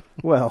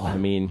 Well, I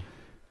mean...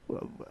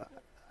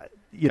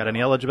 Got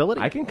any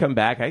eligibility? I can come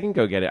back. I can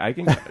go get it. I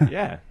can.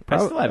 Yeah, I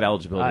still have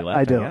eligibility left.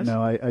 I don't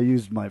know. I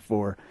used my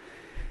 4.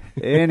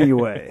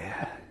 Anyway,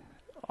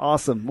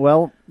 awesome.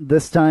 Well,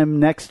 this time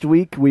next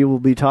week we will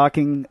be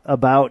talking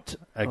about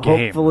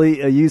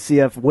hopefully a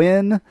UCF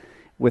win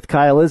with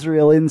Kyle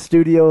Israel in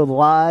studio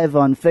live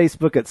on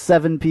Facebook at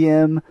 7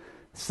 p.m.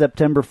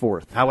 September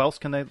 4th. How else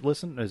can they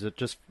listen? Is it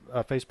just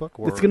Facebook?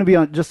 Or? It's going to be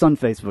just on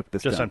Facebook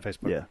this time. Just on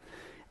Facebook. Yeah.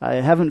 I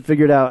haven't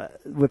figured out,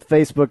 with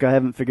Facebook, I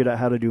haven't figured out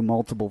how to do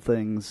multiple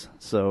things.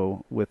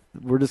 So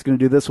we're just going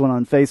to do this one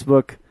on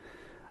Facebook.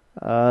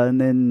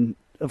 And then,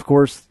 of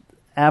course,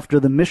 after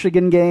the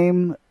Michigan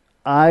game,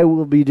 I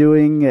will be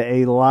doing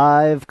a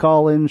live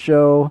call-in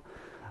show,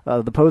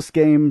 the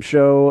post-game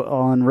show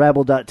on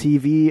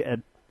Rabble.tv at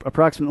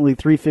approximately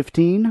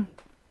 3:15.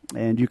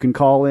 And you can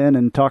call in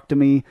and talk to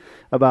me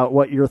about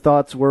what your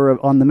thoughts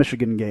were on the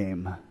Michigan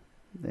game.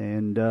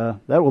 And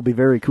that will be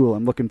very cool.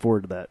 I'm looking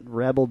forward to that.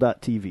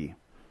 Rabble.tv.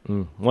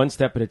 One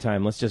step at a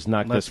time. Let's just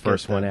knock this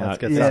first one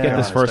out. Let's get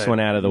this first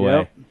one out of the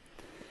way.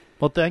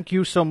 Well, thank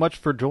you so much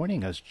for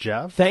joining us,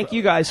 Jeff. Thank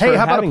you guys for having me. Hey,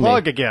 having how about a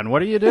plug again? What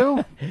do you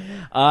do?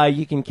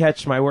 You can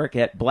catch my work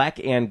at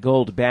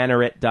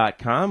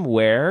blackandgoldbanneret.com,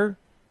 where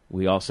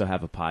we also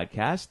have a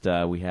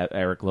podcast. We have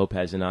Eric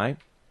Lopez and I.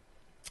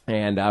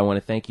 And I want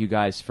to thank you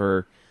guys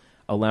for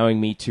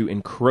allowing me to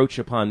encroach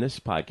upon this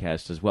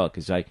podcast as well,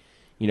 because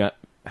you know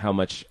how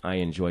much I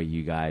enjoy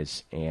you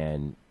guys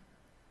and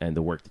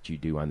the work that you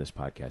do on this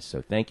podcast.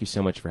 So thank you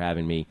so much for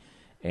having me,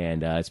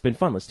 and it's been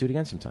fun. Let's do it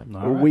again sometime.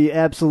 Right. We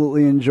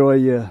absolutely enjoy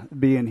you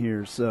being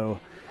here. So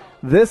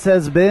this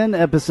has been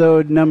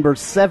episode number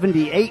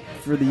 78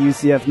 for the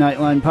UCF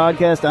Knightline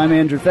podcast. I'm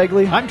Andrew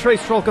Phegley. I'm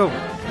Trace Trylko.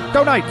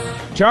 Go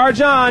Knights!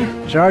 Charge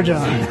on! Charge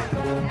on!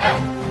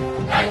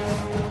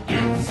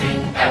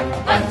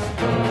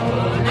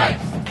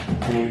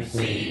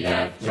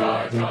 UCF,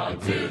 charge on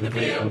to the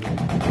field.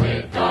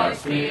 With our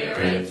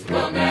spirits,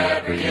 we'll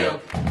never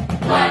yield.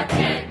 Black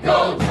and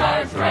gold,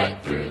 charge right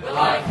through the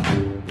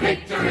line.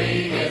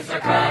 Victory is our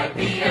cry.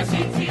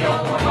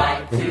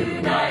 BSCTO,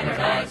 tonight our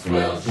Knights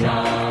will shine.